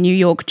has the New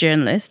York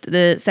journalist.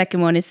 The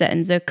second one is set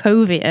in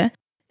Zerkovia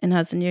and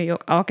has a New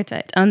York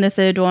architect. And the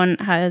third one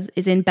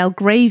is in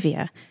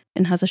Belgravia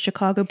and has a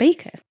Chicago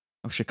baker.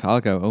 Oh,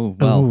 Chicago. Oh,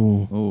 well.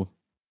 Ooh. Oh.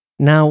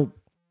 Now,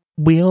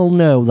 we all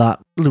know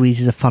that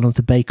Louise is a fan of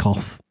the Bake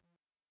Off.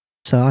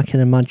 So I can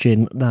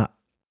imagine that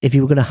if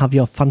you were going to have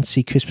your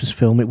fancy Christmas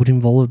film, it would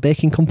involve a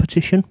baking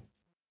competition.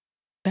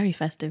 Very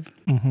festive.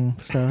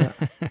 So,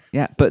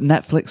 Yeah, but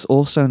Netflix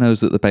also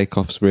knows that the Bake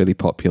Off's really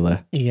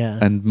popular yeah.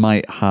 and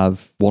might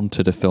have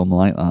wanted a film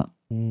like that.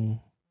 Mm.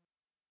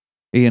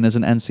 Ian, as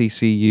an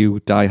NCCU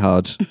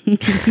diehard,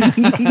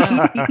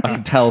 I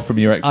can tell from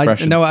your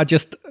expression.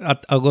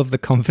 I love the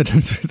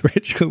confidence with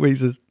which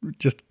Louise has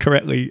just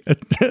correctly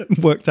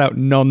worked out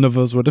none of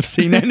us would have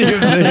seen any of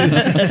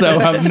these, so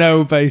have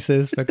no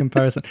basis for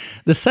comparison.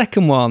 The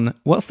second one,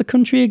 what's the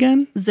country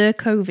again?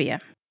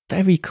 Zerkovia.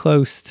 Very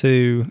close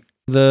to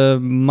the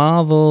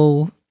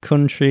Marvel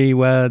country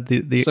where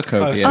the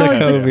Sokovia.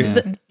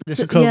 Sokovia. The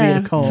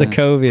Sokovia Accord.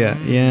 Sokovia,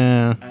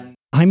 yeah.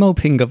 I'm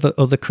hoping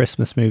other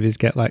Christmas movies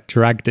get like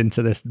dragged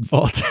into this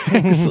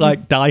vortex,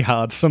 like Die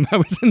Hard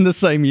somehow is in the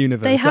same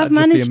universe. They have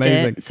That'd managed just be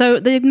amazing. it. So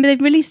they've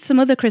released some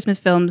other Christmas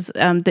films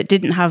that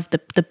didn't have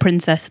the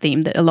princess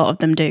theme that a lot of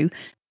them do.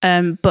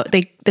 But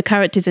the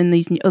characters in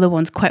these other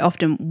ones quite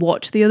often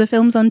watch the other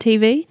films on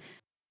TV.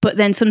 But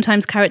then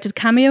sometimes characters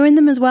cameo in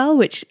them as well,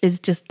 which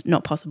is just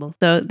not possible.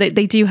 So they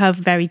do have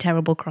very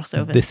terrible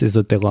crossovers. This is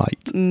a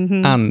delight.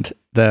 Mm-hmm. And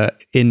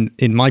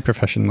in my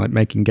profession, like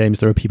making games,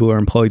 there are people who are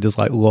employed as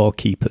like law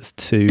keepers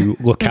to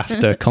look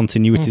after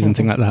continuities and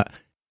things like that.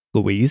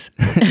 Louise,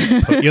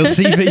 put your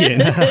CV in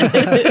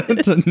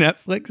to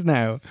Netflix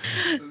now.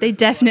 They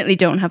definitely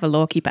don't have a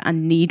lawkeeper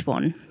and need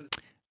one.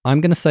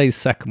 I'm going to say the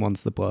second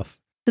one's the bluff.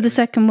 So the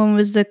second one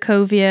was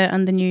Zerkovia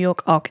and the New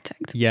York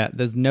architect. Yeah,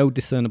 there's no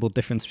discernible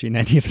difference between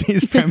any of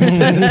these premises.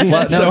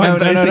 Well, So I'm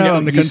basing it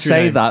on the You country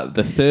say name. that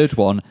the third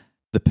one,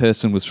 the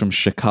person was from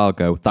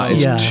Chicago. That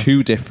is Yeah.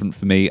 too different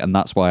for me, and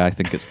that's why I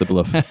think it's the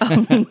bluff.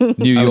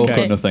 New York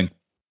Okay. or nothing.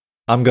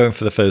 I'm going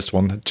for the first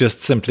one,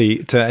 just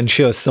simply to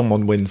ensure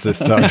someone wins this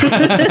time.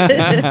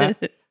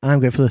 I'm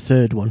going for the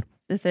third one.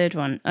 The third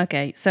one.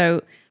 Okay,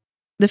 so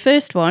the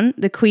first one,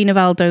 the Queen of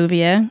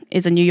Aldovia,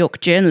 is a New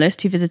York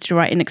journalist who visited to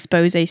write an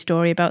expose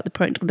story about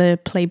the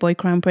Playboy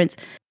Crown Prince.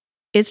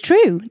 It's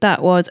true.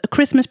 That was A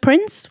Christmas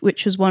Prince,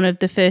 which was one of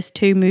the first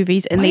 2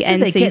 movies in the Where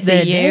did they get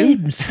their NCCU.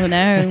 names? Oh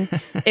no.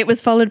 It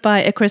was followed by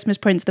A Christmas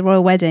Prince, The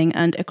Royal Wedding,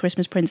 and A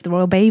Christmas Prince, The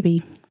Royal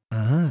Baby.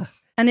 Ah.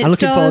 And it I'm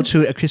looking forward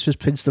stars- to A Christmas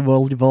Prince, The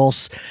Royal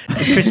Divorce, A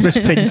Christmas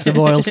Prince, The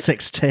Royal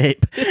Sex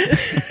Tape.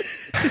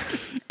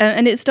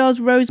 And it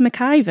stars Rose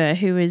McIver,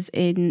 who was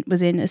in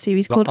a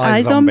series The called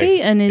iZombie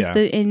and is Yeah.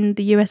 in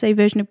the USA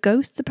version of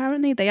Ghosts,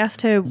 apparently. They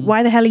asked her,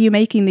 why the hell are you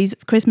making these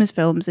Christmas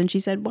films? And she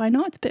said, why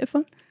not? It's a bit of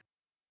fun.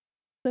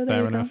 So there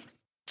Fair you go. enough.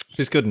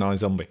 She's good in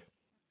iZombie.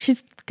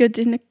 She's good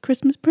in A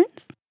Christmas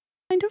Prince,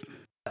 kind of.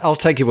 I'll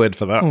take your word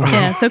for that.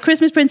 Yeah, so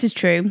Christmas Prince is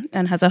true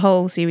and has a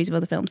whole series of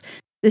other films.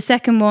 The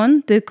second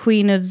one, the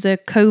Queen of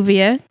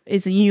Zerkovia,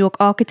 is a New York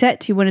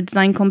architect who won a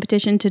design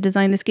competition to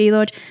design the ski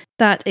lodge.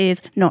 That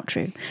is not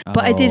true.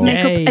 But I did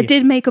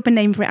Oh. make up a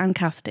name for it and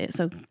cast it.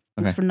 So thanks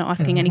Okay. for not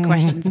asking any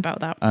questions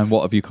about that. And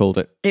what have you called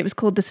it? It was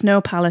called The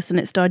Snow Palace and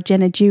it starred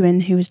Jenna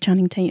Dewan, who was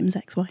Channing Tatum's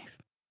ex-wife.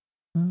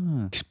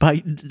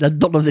 Despite that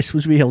none of this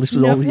was real, this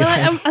was No, all...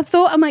 well, I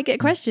thought I might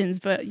get questions,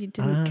 but you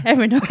didn't care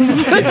enough.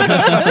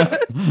 Quite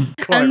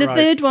And the right.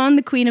 third one,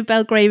 the Queen of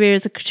Belgravia,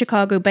 is a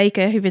Chicago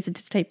baker who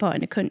visited to take part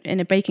in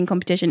a baking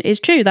competition, is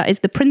true. That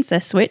is The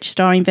Princess Switch,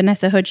 starring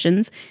Vanessa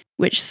Hudgens,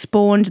 which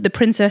spawned The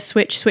Princess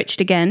Switch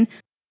Switched Again.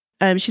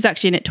 She's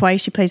actually in it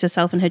twice. She plays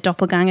herself and her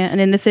doppelganger. And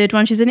in the third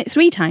one, she's in it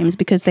 3 times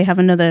because they have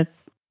another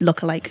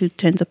lookalike who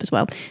turns up as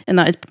well. And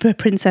that is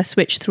Princess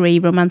Switch 3,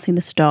 Romancing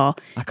the Star.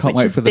 I can't which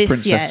wait is for the this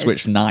Princess year's.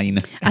 Switch 9.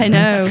 I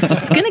know.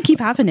 It's going to keep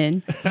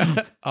happening.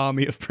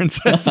 Army of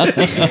princesses. So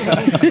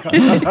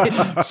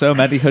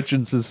many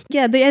Hudgenses.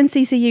 Yeah, the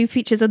NCCU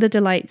features other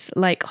delights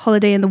like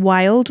Holiday in the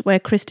Wild, where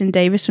Kristen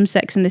Davis from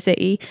Sex and the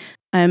City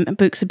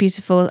books a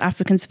beautiful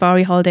African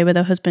safari holiday with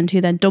her husband, who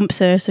then dumps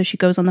her, so she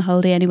goes on the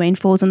holiday anyway and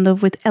falls in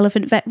love with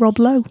elephant vet Rob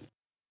Lowe.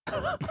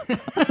 Do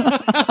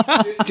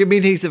you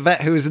mean he's a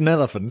vet who is an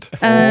elephant?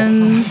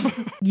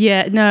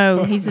 Yeah,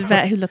 no, he's a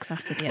vet who looks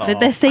after the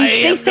elephant. They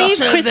save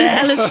Christmas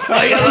elephants.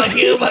 I am a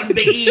human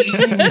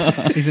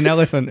being. He's an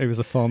elephant who was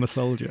a former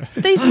soldier.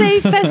 They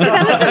save festive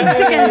elephants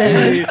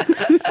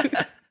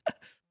together.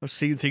 I've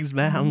seen things,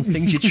 man.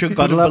 Things you shouldn't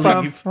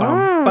believe.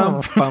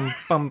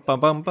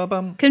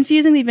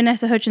 Confusingly,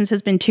 Vanessa Hudgens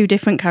has been two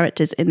different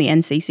characters in the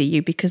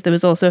NCCU because there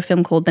was also a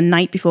film called The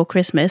Night Before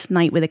Christmas,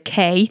 Night with a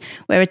K,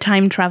 where a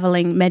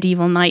time-traveling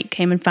medieval knight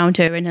came and found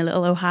her in a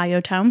little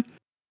Ohio town.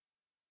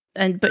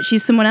 But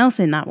she's someone else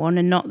in that one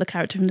and not the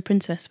character from The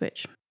Princess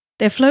Switch.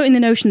 They're floating the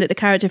notion that the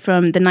character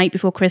from The Night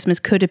Before Christmas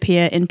could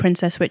appear in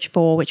Princess Switch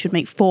 4, which would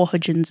make 4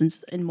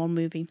 Hudgens in one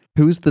movie.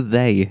 Who's the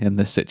they in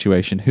this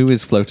situation? Who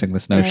is floating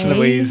this notion?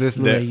 Louise,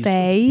 isn't it?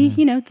 They,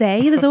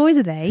 they. There's always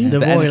a they. The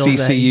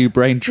NCCU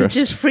brain trust.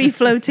 Just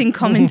free-floating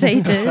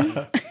commentators.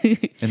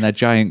 In their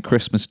giant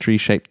Christmas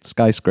tree-shaped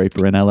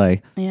skyscraper in LA.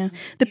 Yeah.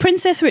 The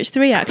Princess Switch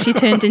 3 actually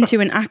turned into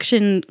an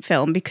action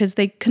film because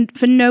they,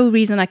 for no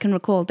reason I can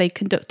recall, they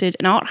conducted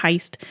an art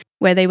heist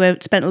where they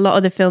spent a lot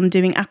of the film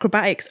doing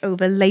acrobatics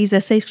over laser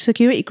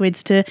security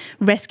grids to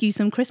rescue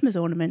some Christmas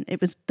ornament.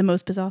 It was the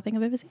most bizarre thing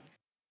I've ever seen.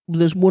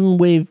 There's one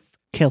with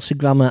Kelsey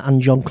Grammer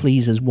and John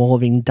Cleese as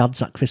warring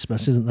dads at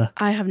Christmas, isn't there?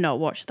 I have not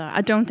watched that.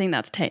 I don't think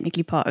that's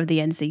technically part of the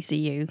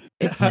NCCU.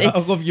 I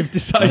love you've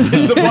decided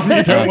the one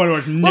you don't want to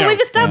watch. No. Well,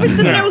 we've established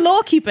there's no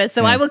lawkeeper,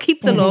 so I will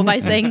keep the law by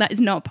saying that is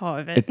not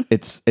part of it.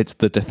 It's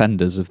the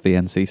defenders of the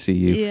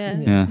NCCU.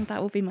 Yeah,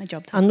 that will be my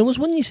job. And there was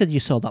one you said you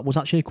saw that was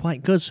actually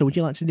quite good, so would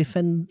you like to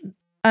defend...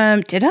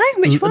 Did I?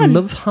 Which one?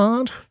 Love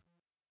Hard?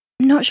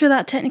 I'm not sure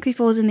that technically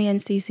falls in the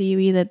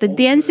NCCU either. The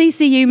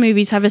NCCU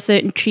movies have a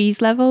certain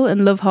cheese level,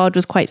 and Love Hard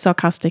was quite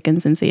sarcastic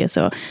and sincere,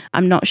 so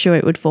I'm not sure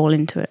it would fall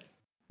into it.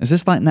 Is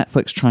this like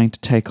Netflix trying to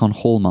take on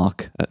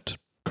Hallmark at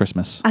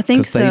Christmas? I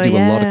think so, because they do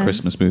yeah. a lot of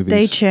Christmas movies.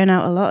 They churn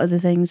out a lot of the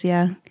things,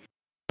 yeah.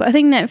 But I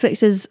think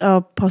Netflix's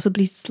are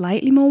possibly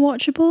slightly more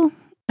watchable.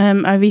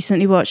 I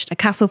recently watched A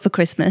Castle for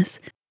Christmas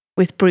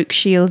with Brooke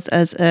Shields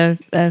as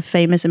a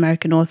famous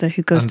American author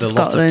who goes to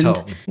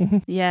Scotland.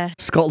 Yeah.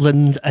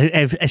 Scotland,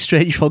 a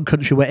strange fun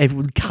country where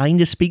everyone kind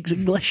of speaks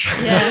English.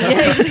 Yeah,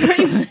 it's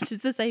pretty much.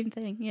 It's the same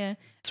thing, yeah.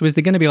 So is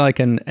there going to be like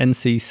an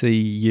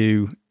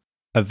NCCU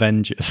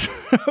Avengers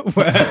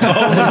where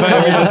all the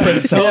various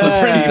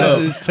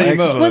princesses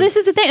team up? Well, this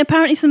is the thing.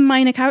 Apparently some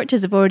minor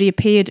characters have already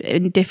appeared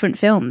in different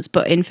films,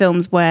 but in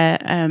films where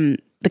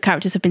the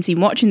characters have been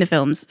seen watching the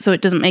films, so it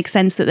doesn't make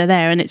sense that they're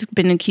there, and it's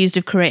been accused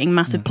of creating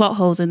massive plot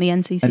holes in the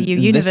NCCU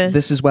universe.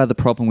 This is where the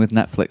problem with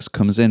Netflix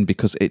comes in,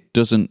 because it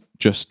doesn't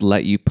just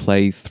let you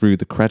play through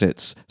the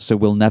credits, so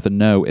we'll never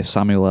know if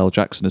Samuel L.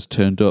 Jackson has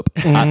turned up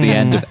at the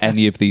end of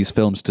any of these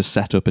films to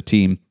set up a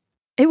team.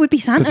 It would be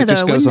Santa, because it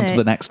just goes on to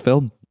the next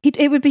film.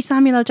 It would be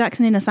Samuel L.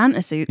 Jackson in a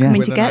Santa suit coming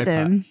with to get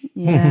them.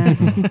 Yeah.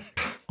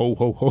 Ho,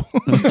 ho, ho.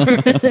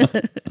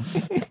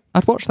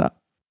 I'd watch that.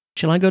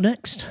 Shall I go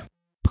next?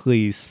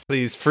 Please.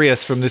 Please free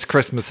us from this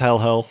Christmas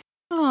hellhole.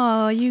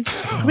 Oh, you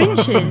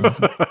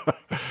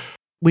Grinches.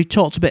 We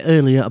talked a bit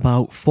earlier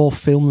about 4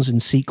 films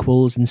and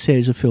sequels and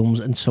series of films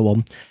and so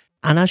on.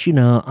 And as you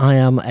know, I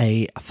am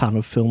a fan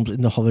of films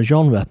in the horror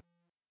genre.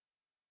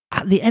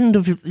 At the end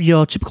of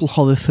your typical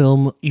horror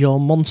film, your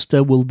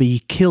monster will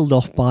be killed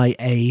off by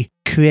a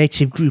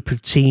creative group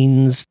of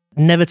teens,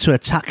 never to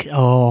attack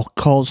or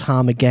cause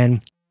harm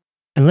again,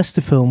 unless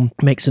the film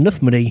makes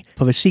enough money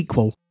for a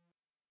sequel,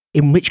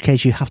 in which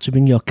case you have to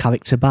bring your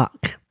character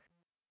back.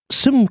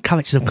 Some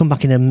characters have come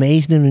back in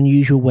amazing and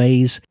unusual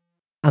ways,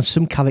 and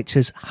some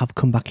characters have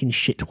come back in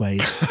shit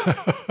ways.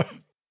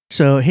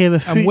 So here are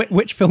 3... And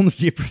which films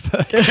do you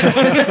prefer?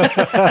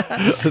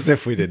 As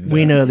if we didn't know.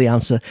 We know the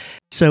answer.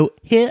 So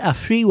here are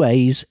 3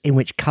 ways in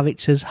which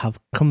characters have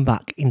come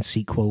back in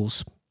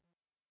sequels.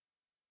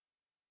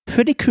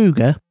 Freddy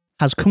Krueger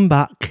has come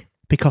back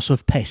because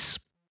of piss.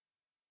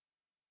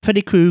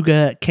 Freddy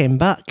Krueger came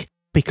back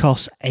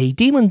because a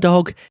demon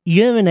dog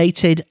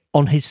urinated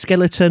on his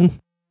skeleton.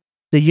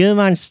 The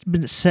urine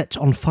set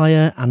on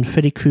fire and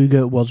Freddy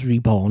Krueger was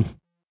reborn.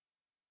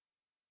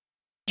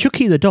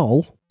 Chucky the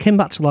doll came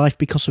back to life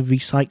because of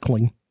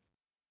recycling.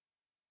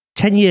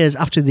 10 years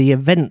after the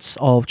events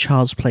of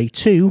Child's Play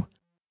 2,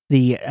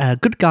 the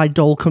Good Guy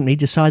Doll Company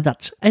decided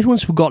that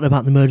everyone's forgotten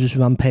about the murderous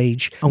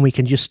rampage and we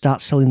can just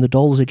start selling the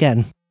dolls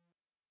again.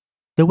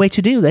 The way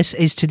to do this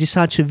is to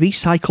decide to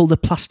recycle the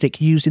plastic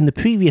used in the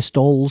previous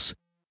dolls,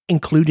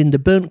 including the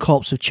burnt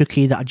corpse of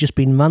Chucky that had just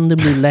been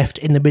randomly left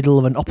in the middle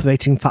of an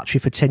operating factory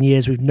for 10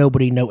 years with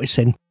nobody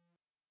noticing.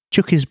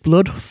 Chucky's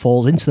blood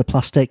falls into the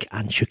plastic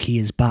and Chucky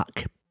is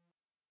back.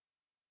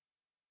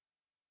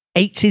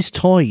 80s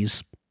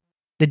toys.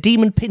 The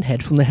Demon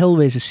Pinhead from the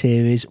Hellraiser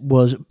series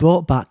was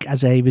brought back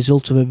as a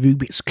result of a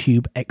Rubik's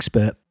Cube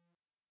expert.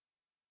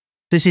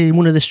 This is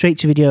one of the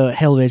straight-to-video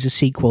Hellraiser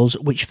sequels,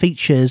 which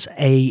features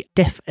a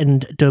deaf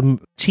and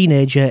dumb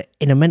teenager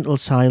in a mental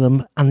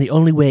asylum, and the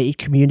only way he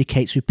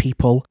communicates with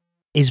people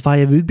is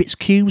via Rubik's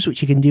Cubes, which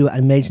he can do at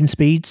amazing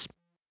speeds.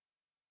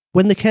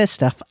 When the care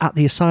staff at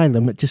the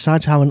asylum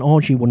decide to have an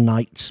orgy one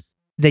night,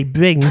 they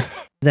bring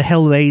the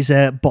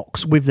Hellraiser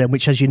box with them,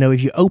 which, as you know,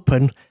 if you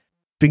open,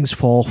 brings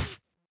forth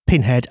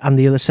Pinhead and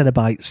the other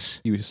Cenobites.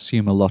 You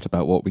assume a lot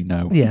about what we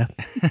know. Yeah.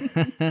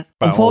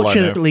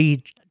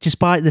 Unfortunately,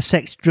 despite the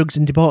sex, drugs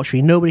and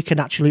debauchery, nobody can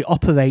actually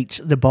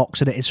operate the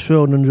box, and it is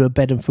thrown under a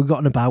bed and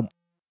forgotten about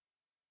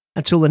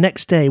until the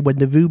next day when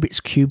the Rubik's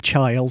Cube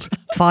child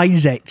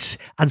finds it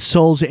and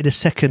solves it in a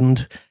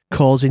second,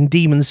 causing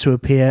demons to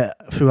appear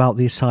throughout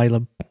the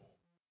asylum.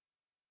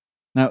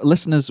 Now,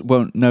 listeners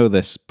won't know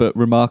this, but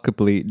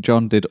remarkably,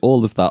 John did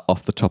all of that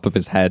off the top of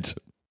his head.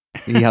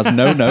 He has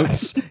no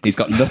notes. He's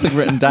got nothing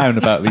written down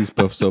about these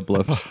buffs or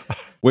bluffs,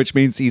 which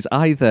means he's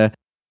either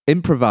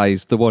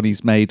improvised the one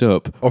he's made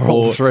up, or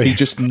all three. He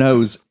just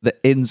knows the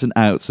ins and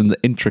outs and the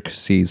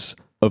intricacies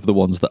of the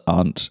ones that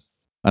aren't.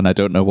 And I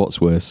don't know what's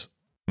worse.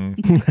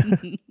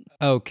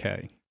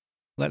 Okay,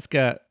 let's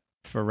get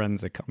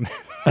forensic on this.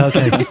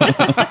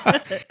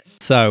 Okay.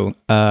 So,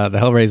 the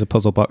Hellraiser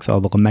puzzle box,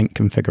 or the lament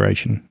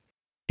configuration,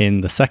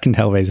 in the second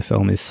Hellraiser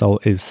film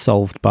is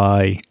solved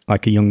by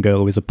like a young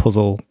girl who is a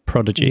puzzle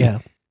prodigy. Yeah.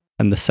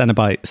 And the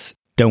Cenobites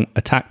don't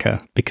attack her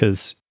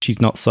because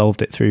she's not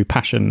solved it through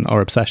passion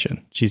or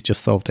obsession. She's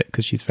just solved it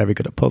because she's very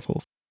good at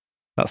puzzles.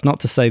 That's not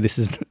to say this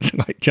is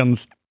like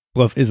John's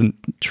bluff isn't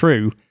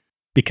true,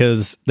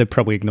 because they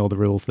probably ignore the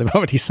rules they've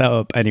already set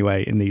up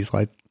anyway in these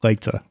like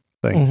later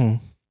things.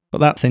 Mm-hmm. But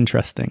that's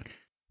interesting.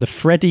 The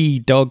Freddy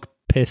dog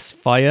piss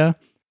fire,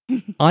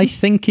 I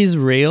think is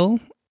real.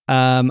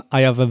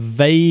 I have a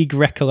vague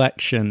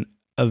recollection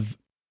of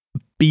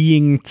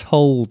being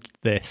told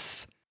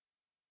this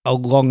a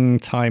long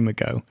time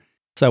ago.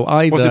 So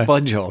either Was it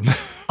by John?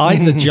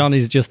 either John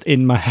is just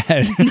in my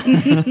head,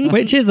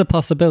 which is a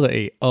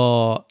possibility,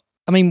 or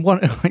I mean,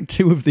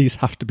 two of these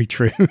have to be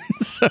true.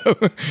 So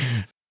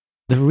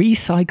the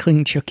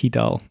recycling Chucky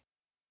doll.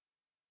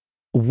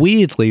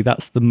 Weirdly,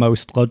 that's the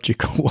most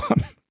logical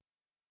one.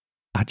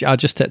 I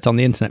just checked on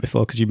the internet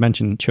before because you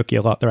mentioned Chucky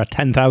a lot. There are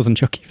 10,000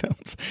 Chucky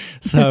films,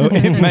 so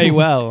it may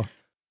well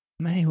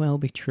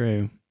be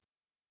true.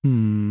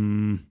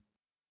 I'm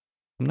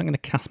not going to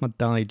cast my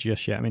die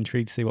just yet. I'm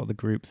intrigued to see what the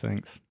group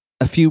thinks.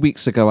 A few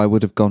weeks ago, I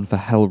would have gone for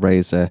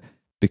Hellraiser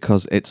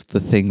because it's the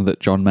thing that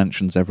John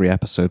mentions every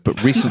episode.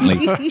 But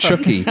recently,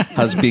 Chucky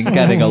has been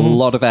getting a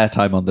lot of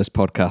airtime on this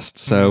podcast,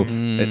 so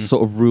it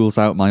sort of rules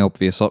out my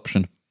obvious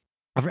option.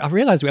 I've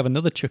realised we have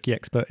another Chucky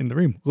expert in the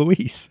room,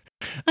 Louise.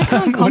 I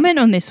can't comment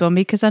on this one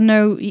because I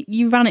know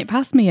you ran it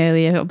past me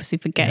earlier, obviously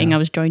forgetting I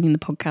was joining the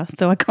podcast,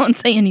 so I can't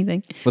say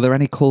anything. Were there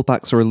any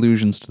callbacks or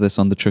allusions to this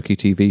on the Chucky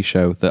TV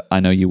show that I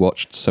know you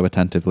watched so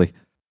attentively?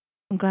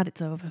 I'm glad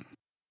it's over.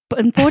 But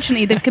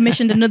unfortunately, they've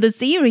commissioned another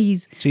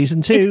series.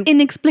 Season 2. It's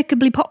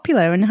inexplicably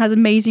popular and has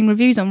amazing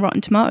reviews on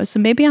Rotten Tomatoes, so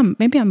maybe I'm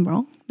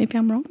wrong.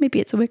 Maybe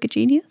it's a work of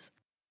genius.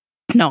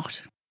 It's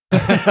not.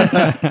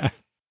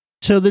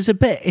 So there's a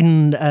bit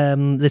in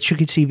the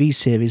Chucky TV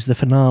series, the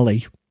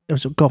finale,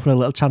 I've gone for a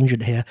little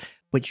tangent here,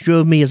 which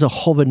drove me as a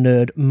horror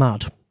nerd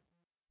mad.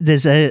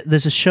 There's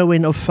a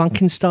showing of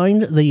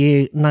Frankenstein,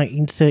 the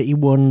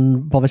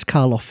 1931 Boris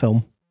Karloff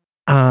film,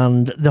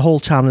 and the whole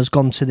town has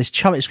gone to this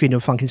charity screening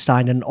of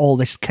Frankenstein, and all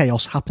this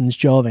chaos happens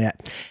during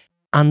it.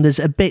 And there's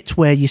a bit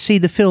where you see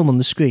the film on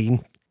the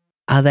screen,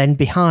 and then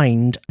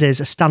behind there's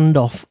a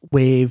standoff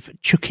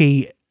with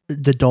Chucky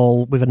the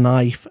doll with a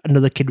knife,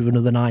 another kid with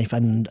another knife,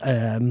 and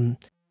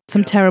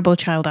some terrible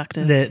child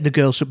actors. The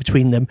girls up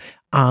between them,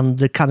 and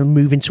they're kind of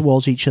moving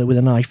towards each other with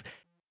a knife.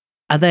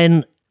 And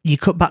then you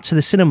cut back to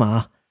the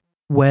cinema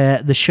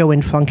where they're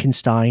showing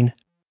Frankenstein,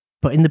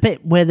 but in the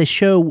bit where they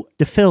show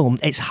the film,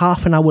 it's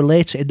half an hour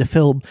later in the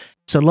film.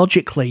 So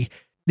logically,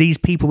 these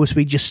people must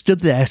be just stood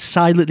there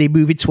silently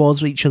moving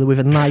towards each other with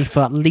a knife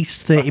for at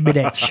least 30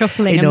 minutes.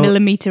 Shuffling a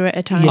millimetre at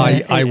a time.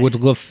 Yeah. I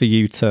would love for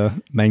you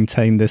to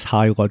maintain this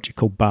high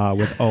logical bar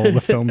with all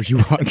the films you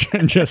watch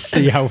and just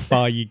see how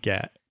far you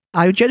get.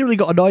 I generally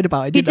got annoyed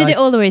about it, He did it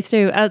all the way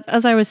through.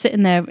 As I was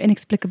sitting there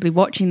inexplicably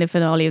watching the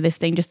finale of this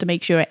thing just to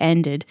make sure it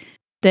ended,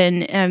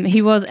 then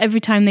he was, every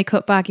time they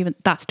cut back, he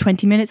went, that's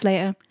 20 minutes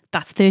later,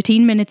 that's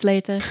 13 minutes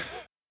later,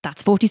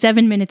 that's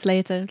 47 minutes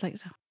later. Like,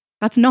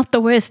 that's not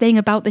the worst thing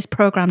about this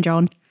programme,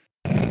 John.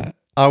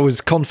 I was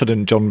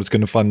confident John was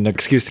going to find an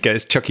excuse to get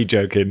his Chucky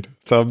joke in,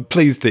 so I'm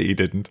pleased that he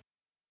didn't.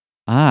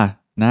 Now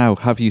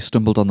have you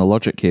stumbled on the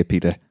logic here,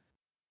 Peter?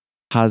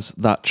 Has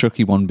that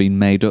Chucky one been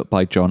made up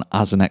by John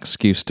as an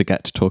excuse to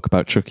get to talk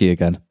about Chucky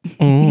again?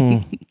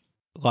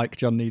 Like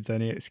John needs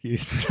any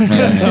excuse to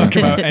talk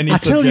about any I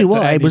subject. tell you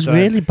what, at it any was time.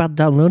 really bad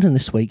downloading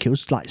this week. It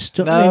was like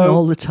stuttering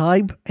all the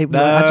time. I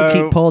had to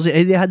keep pausing.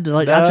 I had to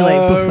let it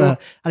buffer,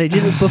 and it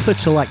didn't buffer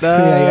till like 3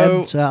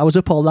 a.m. So I was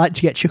up all night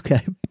to get Chucky.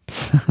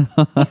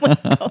 Oh my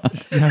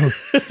God. No.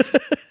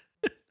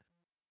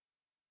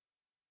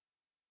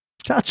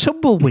 Is that a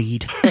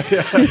tumbleweed?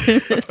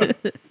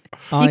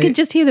 You can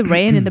just hear the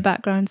rain in the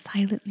background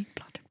silently.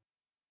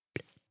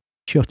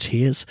 Your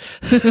tears.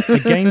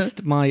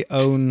 Against my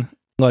own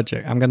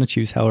logic, I'm going to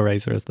choose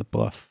Hellraiser as the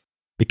bluff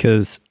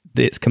because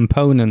its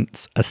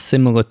components are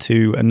similar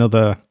to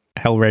another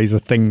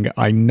Hellraiser thing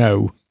I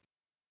know.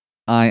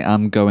 I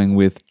am going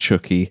with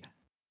Chucky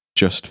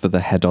just for the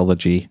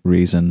headology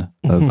reason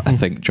of I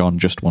think John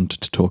just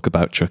wanted to talk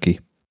about Chucky.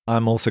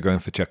 I'm also going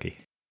for Chucky.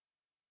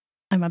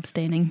 I'm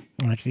abstaining.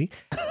 Okay.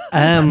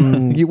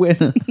 You win.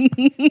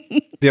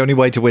 The only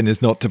way to win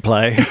is not to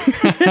play.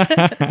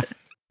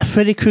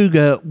 Freddy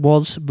Krueger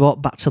was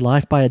brought back to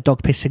life by a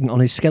dog pissing on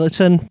his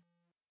skeleton.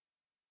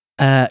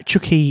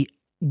 Chucky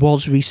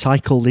was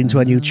recycled into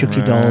a new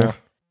Chucky doll.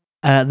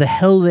 The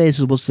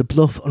Hellraiser was the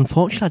Bluff.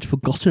 Unfortunately, I'd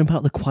forgotten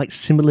about the quite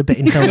similar bit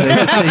in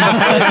Hellraiser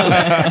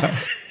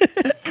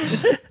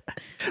 2.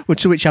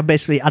 To which I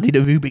basically added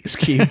a Rubik's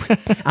Cube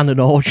and an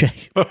orgy.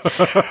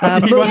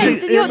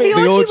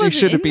 The orgy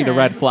should have been a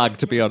red flag,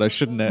 to be honest,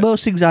 shouldn't it?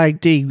 Most things I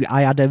do,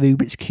 I add a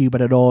Rubik's Cube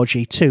and an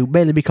orgy too,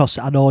 mainly because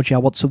at an orgy I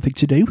want something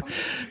to do.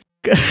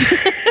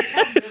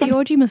 The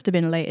orgy must have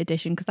been a late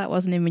edition because that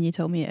wasn't in when you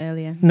told me it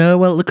earlier. No,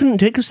 well, they couldn't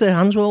do it because their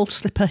hands were all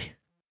slippery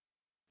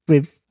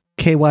with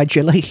KY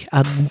jelly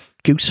and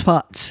goose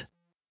fat.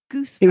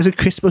 It was a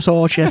Christmas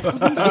orgy. Oh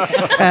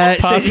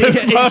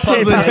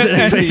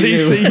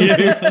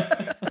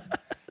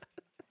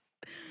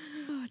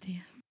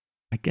dear.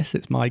 I guess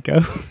it's my go.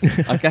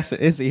 I guess it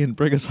is, Ian.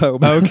 Bring us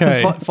home.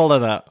 Okay. Follow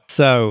that.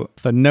 So,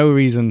 for no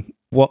reason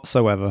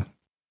whatsoever,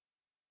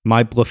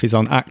 my bluff is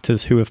on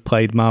actors who have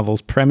played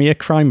Marvel's premier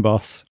crime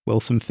boss,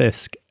 Wilson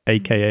Fisk,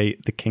 aka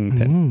the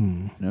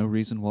Kingpin. No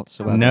reason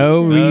whatsoever.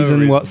 No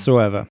reason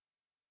whatsoever.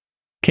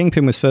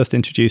 Kingpin was first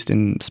introduced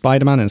in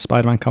Spider-Man and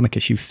Spider-Man comic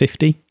issue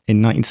 50 in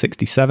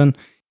 1967.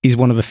 He's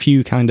one of a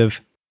few kind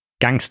of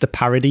gangster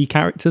parody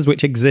characters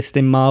which exist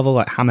in Marvel,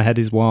 like Hammerhead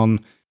is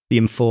one, the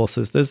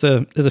Enforcers. There's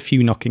a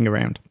few knocking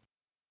around.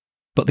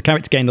 But the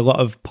character gained a lot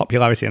of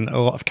popularity and a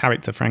lot of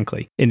character,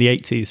 frankly, in the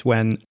 80s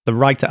when the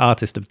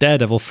writer-artist of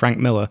Daredevil, Frank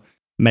Miller,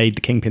 made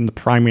the Kingpin the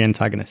primary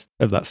antagonist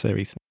of that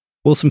series.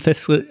 Wilson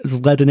Fisk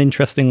has led an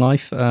interesting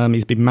life.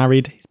 He's been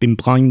married, he's been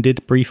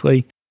blinded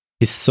briefly.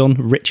 His son,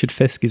 Richard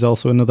Fisk, is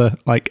also another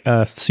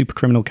super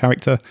criminal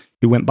character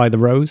who went by the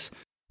Rose.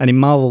 And in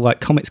Marvel,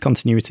 comics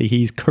continuity,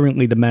 he's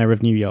currently the mayor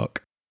of New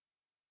York.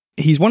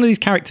 He's one of these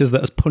characters that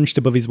has punched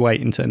above his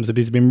weight in terms of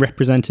he's been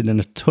represented in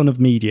a ton of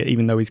media,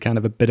 even though he's kind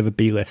of a bit of a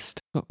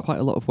B-list. Got quite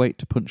a lot of weight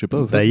to punch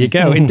above. There you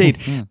go, indeed.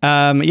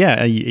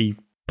 He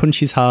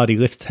punches hard, he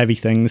lifts heavy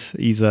things,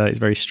 he's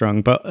very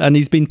strong. And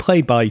he's been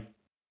played by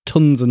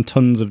tons and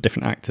tons of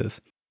different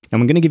actors.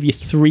 And I'm going to give you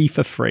 3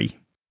 for free.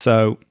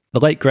 So the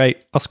late, great,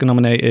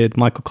 Oscar-nominated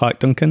Michael Clarke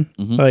Duncan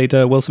played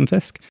Wilson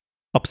Fisk.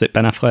 Opposite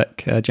Ben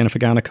Affleck, Jennifer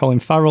Garner, Colin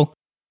Farrell.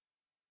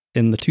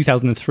 In the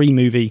 2003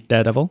 movie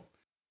Daredevil.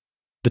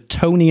 The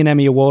Tony and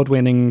Emmy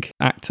Award-winning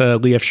actor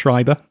Liev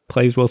Schreiber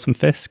plays Wilson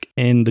Fisk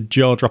in the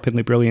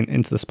jaw-droppingly brilliant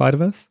Into the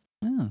Spider-Verse.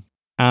 Oh.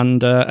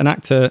 And an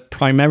actor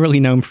primarily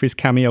known for his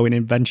cameo in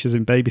Adventures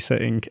in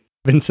Babysitting,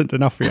 Vincent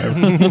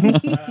D'Onofrio,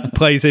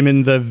 plays him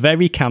in the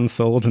very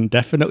cancelled and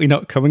definitely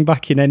not coming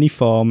back in any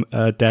form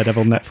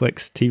Daredevil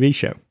Netflix TV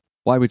show.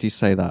 Why would you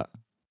say that?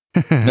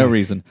 No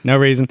reason. No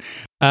reason.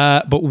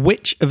 But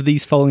which of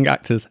these following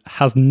actors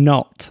has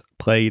not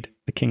played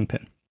the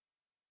Kingpin?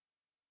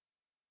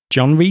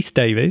 John Rhys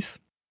Davies,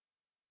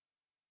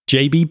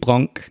 J.B.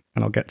 Blanc,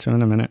 and I'll get to him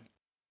in a minute,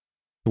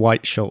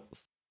 Dwight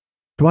Schultz.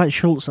 Dwight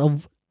Schultz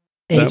of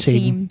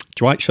A-Team.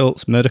 Dwight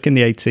Schultz, Murdoch in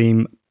the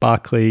A-Team,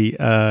 Barclay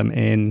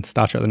in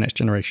Star Trek The Next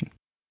Generation.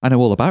 I know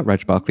all about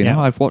Reg Barclay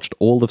now. I've watched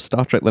all of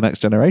Star Trek The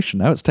Next Generation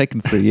now. It's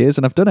taken 3 years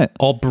and I've done it.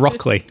 Or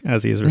Broccoli,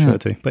 as he is referred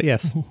to. But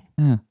yes.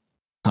 Yeah.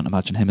 Can't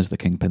imagine him as the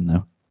Kingpin,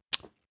 though.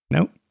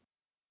 No.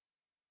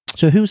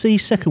 So who's the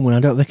second one?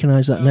 I don't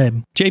recognise that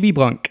name. J.B.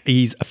 Blanc,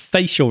 he's a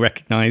facial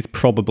recognised,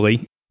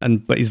 probably,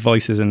 but his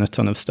voice is in a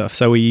ton of stuff.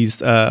 So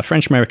he's a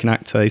French-American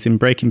actor. He's in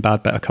Breaking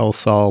Bad, Better Call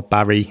Saul,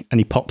 Barry,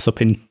 and he pops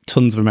up in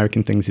tons of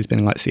American things. He's been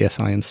in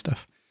CSI and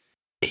stuff.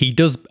 He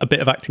does a bit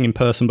of acting in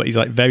person, but he's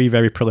very,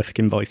 very prolific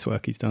in voice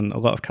work. He's done a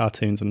lot of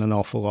cartoons and an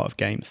awful lot of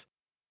games.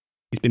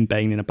 He's been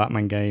Bane in a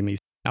Batman game. He's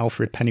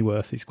Alfred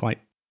Pennyworth. He's quite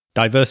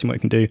diverse in what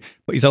he can do.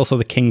 But he's also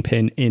the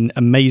Kingpin in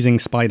Amazing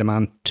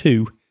Spider-Man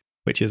 2,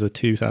 which is a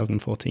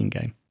 2014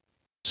 game.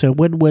 So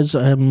when was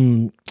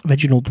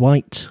Reginald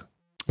Dwight?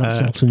 That's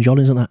Elton John,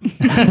 isn't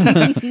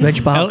that?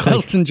 Reg Barclay.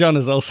 Elton John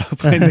is also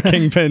playing the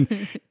Kingpin.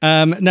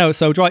 No,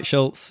 so Dwight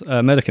Schultz,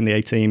 Murdoch in the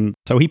A-Team.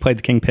 So he played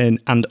the Kingpin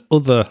and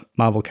other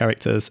Marvel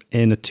characters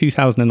in a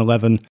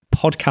 2011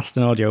 podcast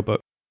and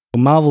audiobook.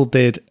 Marvel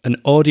did an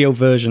audio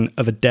version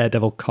of a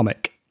Daredevil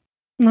comic.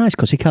 Nice,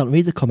 because he can't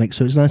read the comic,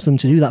 so it's nice of them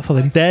to do that for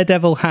him.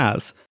 Daredevil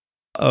has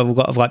a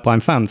lot of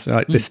blind fans,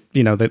 this,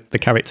 the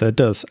character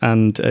does,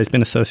 and it's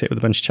been associated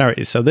with a bunch of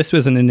charities. So this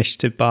was an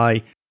initiative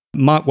by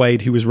Mark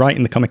Waid, who was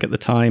writing the comic at the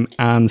time,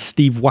 and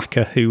Steve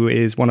Wacker, who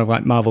is one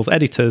of Marvel's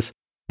editors.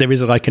 There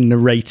is a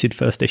narrated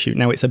first issue.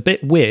 Now it's a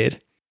bit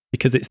weird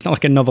because it's not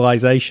like a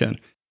novelization.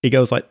 He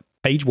goes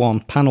page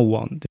 1, panel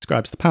 1,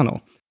 describes the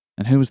panel.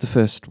 And who was the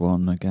first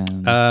one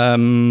again?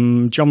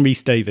 John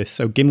Rhys Davies.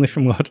 So Gimli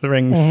from Lord of the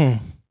Rings,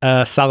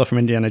 Salah from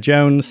Indiana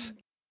Jones.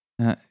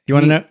 Do you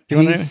want to know? Do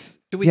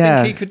we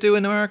think he could do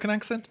an American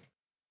accent?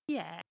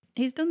 Yeah,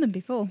 he's done them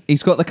before.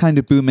 He's got the kind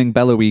of booming,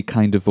 bellowy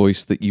kind of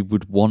voice that you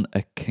would want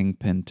a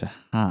Kingpin to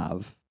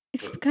have.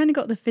 It's kind of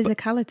got the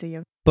physicality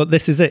of... But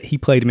this is it. He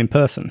played him in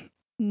person.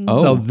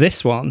 Oh. So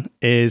this one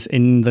is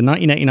in the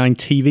 1989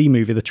 TV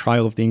movie, The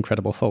Trial of the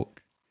Incredible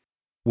Hulk,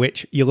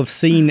 which you'll have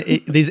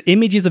seen. There's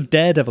images of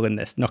Daredevil in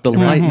this,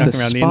 knocking around the the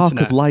spark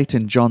internet. of light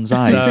in John's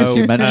eyes as So,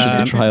 you mentioned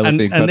The Trial of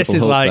the Incredible and this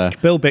is Hulk like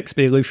there. Bill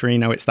Bixby, Lou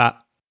Ferrigno, it's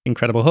that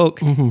Incredible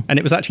Hulk. And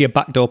it was actually a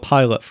backdoor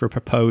pilot for a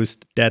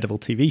proposed Daredevil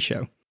TV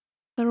show.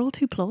 They're all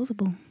too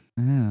plausible.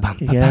 Yeah.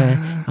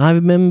 Yeah, I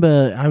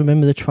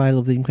remember the trial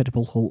of the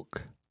Incredible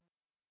Hulk.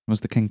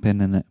 Was the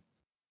Kingpin in it?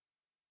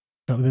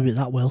 I don't remember it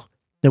that well.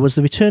 There was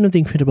the Return of the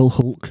Incredible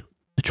Hulk,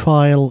 the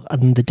trial,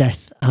 and the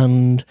death,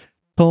 and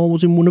Thor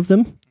was in one of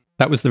them.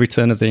 That was the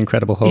Return of the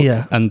Incredible Hulk.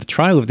 Yeah. And the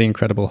Trial of the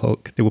Incredible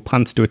Hulk, they were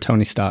planned to do a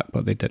Tony Stark,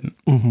 but they didn't.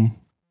 Mm-hmm.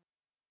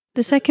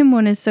 The second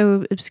one is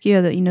so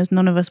obscure that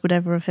none of us would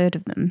ever have heard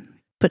of them.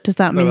 But does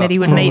that mean that he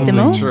would that's make them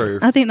all? probably true.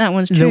 I think that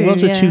one's true. There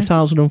was a yeah.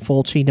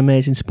 2014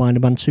 Amazing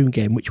Spider-Man 2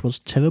 game, which was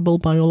terrible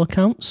by all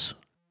accounts.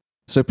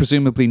 So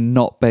presumably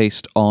not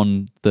based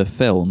on the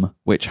film,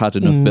 which had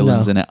enough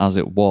villains in it as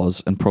it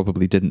was, and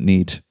probably didn't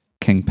need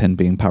Kingpin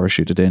being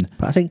parachuted in.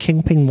 But I think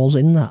Kingpin was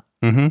in that.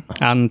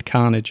 Mm-hmm. And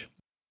Carnage.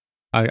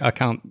 I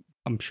can't.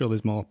 I'm sure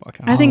there's more, but I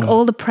can't. I think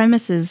all the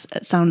premises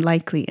sound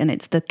likely, and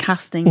it's the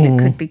casting that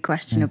could be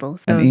questionable.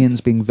 So And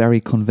Ian's being very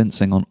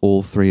convincing on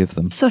all three of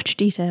them. such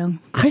detail.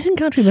 I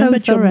think I'd remember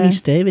So John thorough. Rhys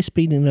Davies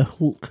being in a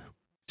Hulk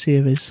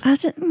series.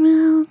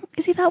 Well,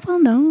 is he that well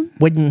known?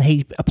 When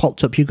he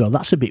popped up, you go,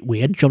 that's a bit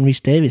weird. John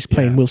Rhys Davies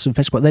playing Wilson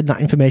Fisk, but then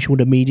that information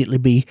would immediately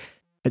be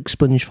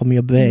expunged from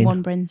your brain.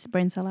 One brain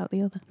cell out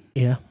the other.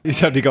 Yeah.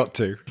 He's only got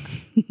two.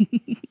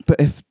 But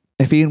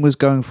if Ian was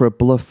going for a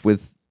bluff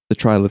with The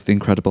Trial of the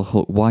Incredible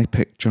Hulk, why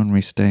pick John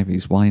Rhys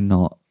Davies? Why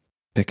not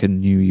pick a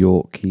New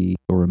Yorkie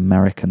or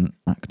American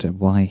actor?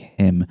 Why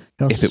him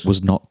if it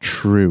was not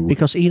true?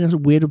 Because Ian has a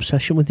weird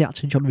obsession with the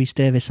actor John Rhys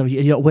Davies. Are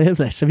you not aware of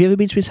this? Have you ever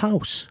been to his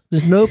house?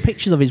 There's no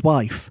pictures of his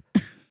wife.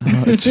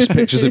 Oh, it's just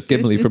pictures of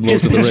Gimli from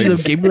Lord Just of the pictures Rings.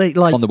 of Gimli,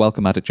 like, On the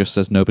welcome mat, it just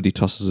says nobody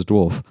tosses a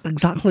dwarf.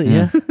 exactly,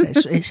 yeah.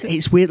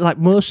 It's weird. Like,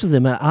 most of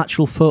them are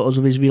actual photos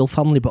of his real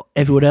family, but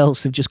everyone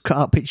else, they've just cut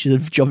out pictures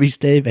of John Rhys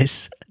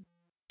Davies,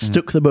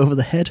 stuck them over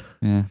the head.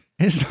 Yeah.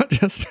 It's not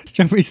just it's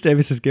John Rhys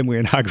Davies as Gimli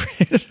and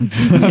Hagrid.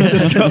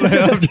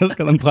 I've just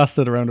got them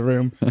plastered around a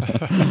room.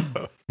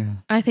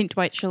 I think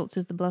Dwight Schultz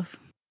is the bluff.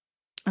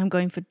 I'm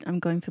going for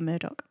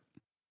Murdoch.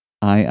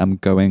 I am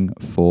going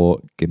for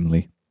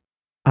Gimli.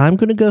 I'm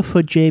going to go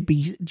for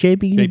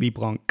JB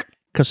Blanc.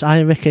 because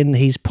I reckon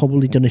he's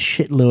probably done a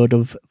shitload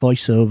of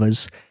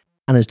voiceovers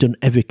and has done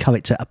every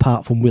character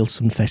apart from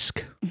Wilson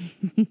Fisk.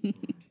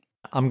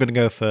 I'm going to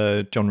go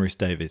for John Rhys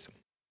Davies.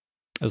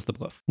 As the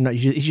bluff. No,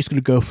 he's just going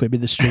to go for him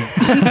in the street.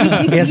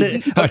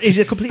 He's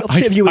a complete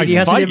opposite of you. He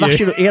has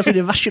an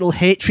irrational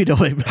hatred of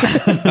him.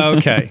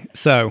 Okay,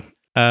 so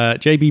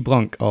JB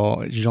Blanc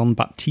or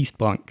Jean-Baptiste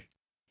Blanc,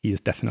 he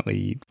has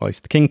definitely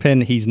voiced the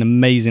Kingpin. He's an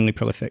amazingly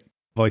prolific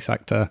voice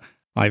actor.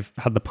 I've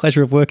had the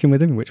pleasure of working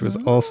with him, which was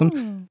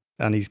awesome.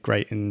 And he's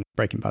great in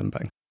Breaking Bad and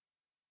Bang.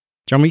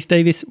 John Rhys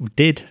Davies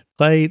did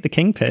play the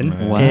Kingpin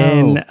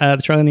in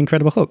The Trial of the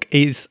Incredible Hulk.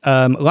 He's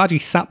largely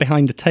sat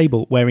behind a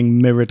table wearing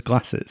mirrored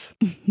glasses.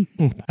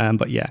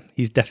 But yeah,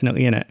 he's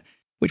definitely in it.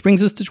 Which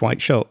brings us to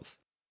Dwight Schultz.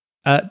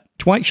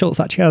 Dwight Schultz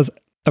actually has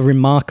a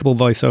remarkable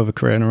voiceover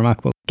career and a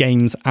remarkable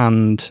games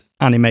and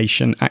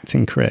animation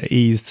acting career.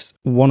 He's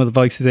one of the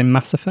voices in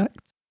Mass Effect.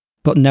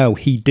 But no,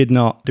 he did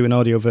not do an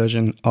audio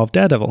version of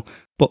Daredevil.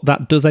 But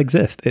that does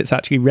exist. It's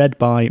actually read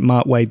by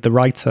Mark Waid, the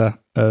writer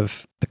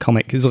of the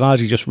comic. He's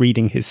largely just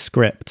reading his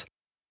script.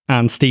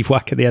 And Steve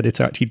Wacker, the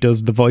editor, actually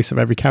does the voice of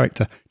every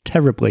character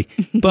terribly.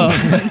 But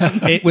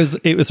it was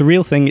a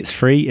real thing. It's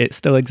free. It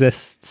still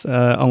exists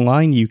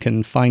online. You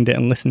can find it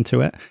and listen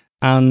to it.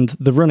 And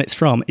the run it's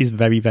from is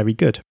very, very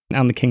good.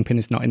 And the Kingpin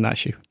is not in that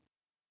shoe.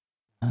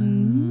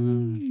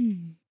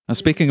 Now,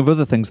 speaking of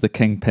other things the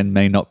Kingpin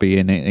may not be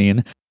in it,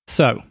 Ian.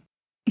 So,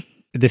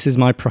 this is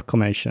my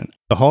proclamation.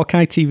 The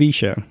Hawkeye TV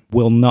show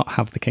will not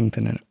have the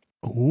Kingpin in it.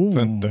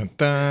 Dun, dun,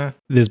 dun.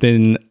 There's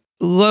been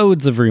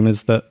loads of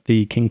rumours that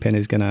the Kingpin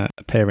is going to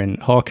appear in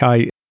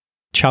Hawkeye.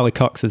 Charlie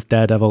Cox as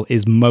Daredevil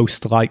is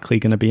most likely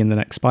going to be in the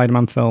next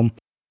Spider-Man film.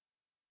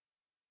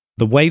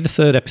 The way the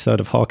third episode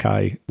of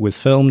Hawkeye was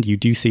filmed, you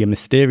do see a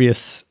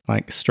mysterious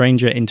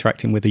stranger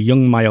interacting with a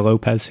young Maya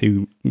Lopez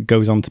who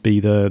goes on to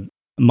be the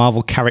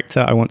Marvel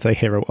character, I won't say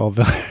hero or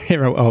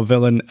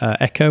villain,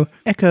 Echo.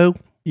 Echo.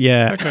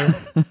 Yeah.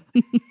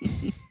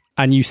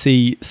 And you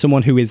see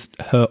someone who is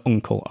her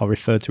uncle, or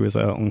referred to as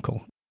her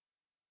uncle.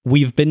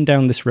 We've been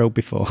down this road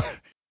before.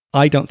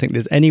 I don't think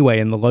there's any way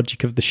in the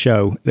logic of the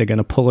show they're going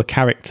to pull a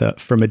character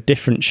from a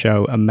different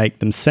show and make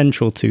them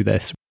central to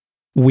this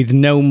with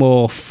no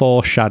more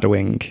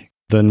foreshadowing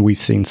than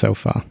we've seen so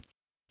far.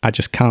 I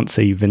just can't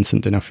see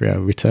Vincent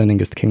D'Onofrio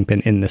returning as the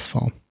Kingpin in this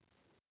form.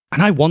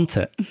 And I want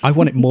it. I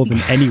want it more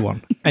than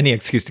anyone. Any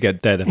excuse to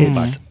get Daredevil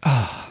back.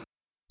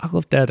 I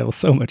love Daredevil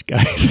so much,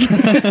 guys.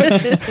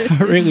 I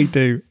really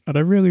do. And I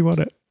really want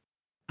it.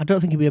 I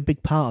don't think it'll be a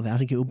big part of it. I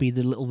think it will be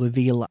the little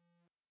reveal.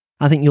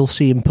 I think you'll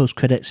see him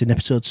post-credits in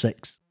episode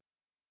 6.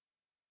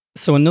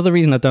 So another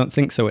reason I don't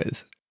think so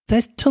is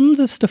There's tons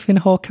of stuff in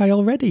Hawkeye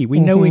already. We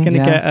know we're going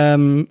to get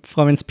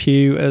Florence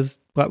Pugh as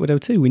Black Widow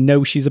too. We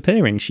know she's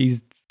appearing.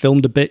 She's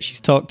filmed a bit.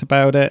 She's talked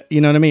about it.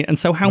 You know what I mean? And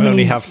so how We many...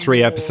 only have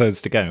 3 episodes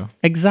to go.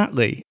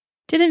 Exactly.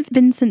 Didn't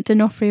Vincent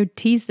D'Onofrio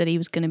tease that he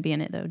was going to be in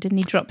it, though? Didn't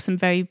he drop some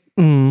very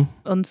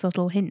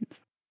unsubtle hints?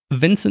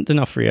 Vincent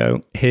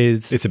D'Onofrio,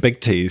 It's a big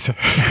tease.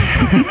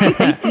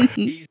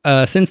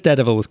 Since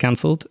Daredevil was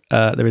cancelled,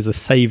 there is a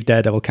Save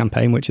Daredevil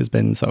campaign, which has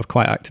been sort of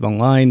quite active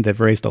online.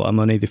 They've raised a lot of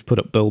money. They've put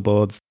up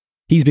billboards.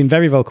 He's been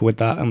very vocal with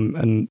that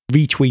and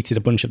retweeted a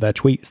bunch of their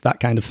tweets, that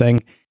kind of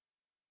thing.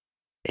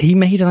 He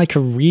made like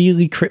a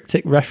really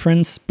cryptic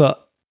reference,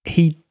 but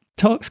he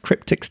talks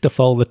cryptic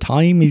stuff all the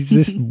time. He's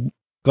this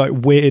like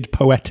weird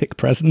poetic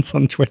presence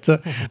on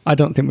Twitter. I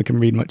don't think we can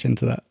read much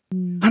into that.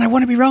 And I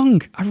want to be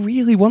wrong. I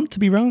really want to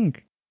be wrong.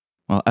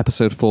 Well,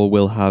 episode 4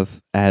 will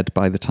have aired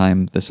by the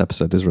time this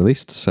episode is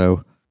released,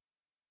 so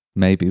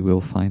maybe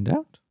we'll find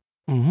out.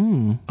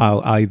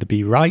 I'll either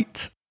be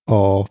right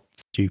or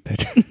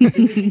stupid.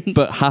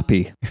 But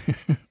happy.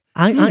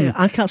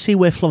 I can't see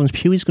where Florence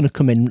Pugh is going to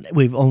come in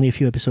with only a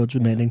few episodes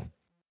remaining.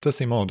 Does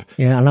seem odd.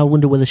 Yeah, and I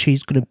wonder whether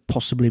she's going to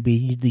possibly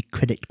be the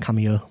critic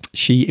cameo.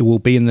 She will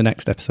be in the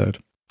next episode.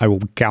 I will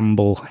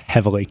gamble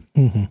heavily.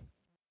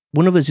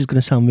 One of us is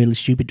going to sound really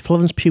stupid.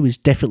 Florence Pugh is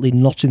definitely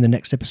not in the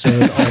next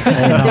episode.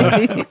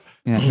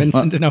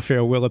 Vincent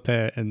D'Onofrio will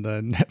appear in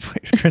the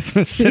Netflix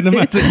Christmas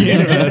cinematic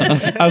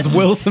universe as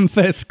Wilson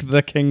Fisk,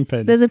 the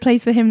Kingpin. There's a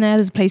place for him there.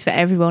 There's a place for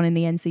everyone in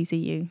the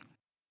NCCU.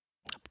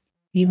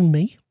 Even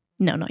me?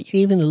 No, not you.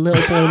 Even a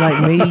little boy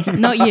like me?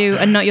 Not you,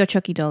 and not your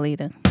Chucky doll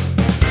either.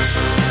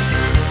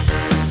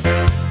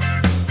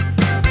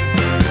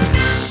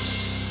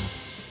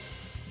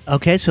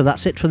 Okay, so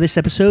that's it for this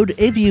episode.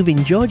 If you've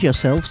enjoyed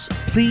yourselves,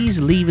 please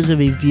leave us a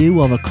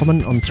review or a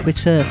comment on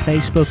Twitter,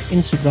 Facebook,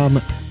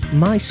 Instagram,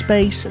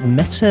 MySpace,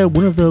 Meta,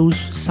 one of those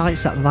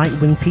sites that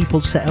right-wing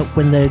people set up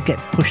when they get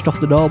pushed off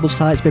the normal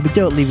sites. Maybe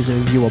don't leave us a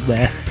review on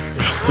there.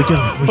 We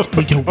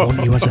don't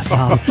want you as a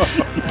fan.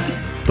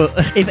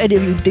 But if any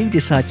of you do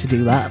decide to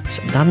do that,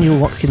 Daniel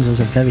Watkins has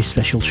a very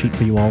special treat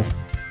for you all.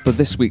 For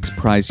this week's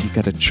prize, you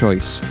get a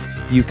choice.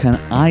 You can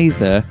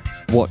either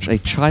watch a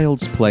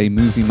Child's Play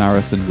movie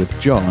marathon with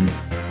John,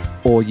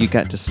 or you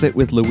get to sit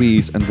with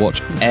Louise and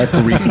watch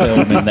every film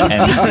in the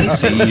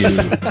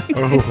MCCU.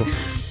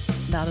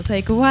 That'll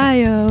take a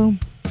while.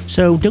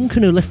 So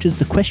Duncan, who left us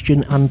the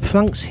question, and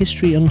Prank's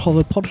History and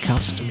Horror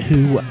podcast,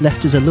 who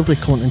left us a lovely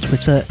comment on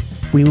Twitter,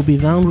 we will be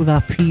round with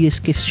our previous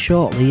gifts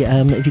shortly.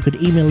 If you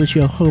could email us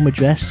your home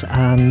address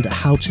and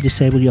how to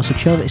disable your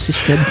security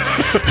system,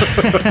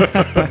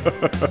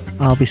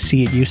 I'll be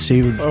seeing you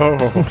soon. Or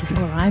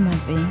I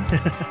might be.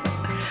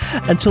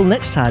 Until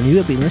next time, you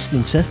have been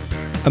listening to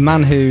a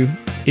man who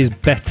is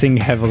betting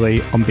heavily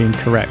on being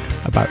correct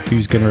about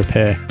who's going to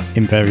appear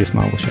in various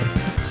Marvel shows.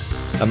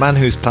 A man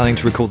who's planning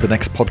to record the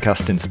next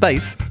podcast in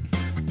space.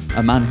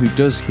 A man who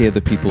does hear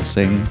the people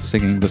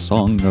singing the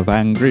song of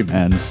angry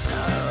men.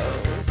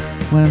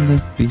 When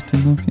the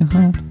beating of your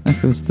heart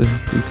echoes the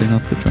beating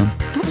of the drum.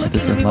 It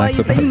isn't like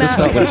the to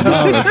start with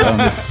tomorrow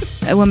comes.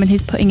 A woman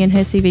who's putting in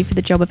her CV for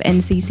the job of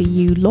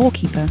NCCU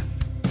lawkeeper.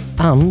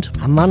 And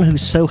a man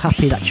who's so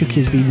happy that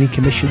Chucky has been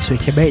recommissioned so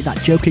he can make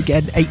that joke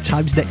again 8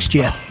 times next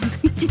year.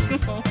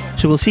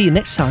 So we'll see you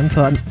next time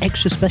for an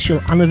extra special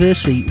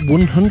anniversary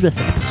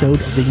 100th episode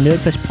of the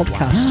Nerdfest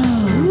podcast.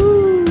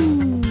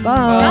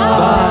 Bye.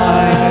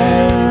 Bye.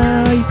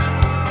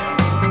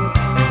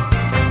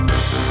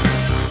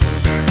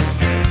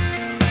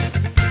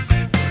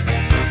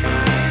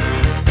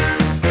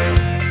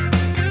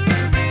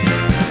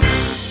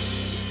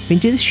 Been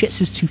doing this shit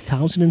since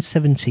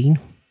 2017.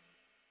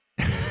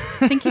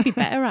 I think you'd be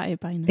better at it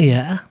by now.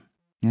 Yeah.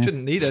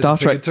 Shouldn't need Star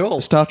anything Trek at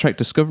all. Star Trek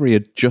Discovery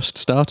had just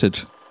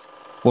started.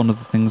 One of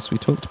the things we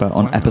talked about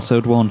on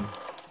episode 1.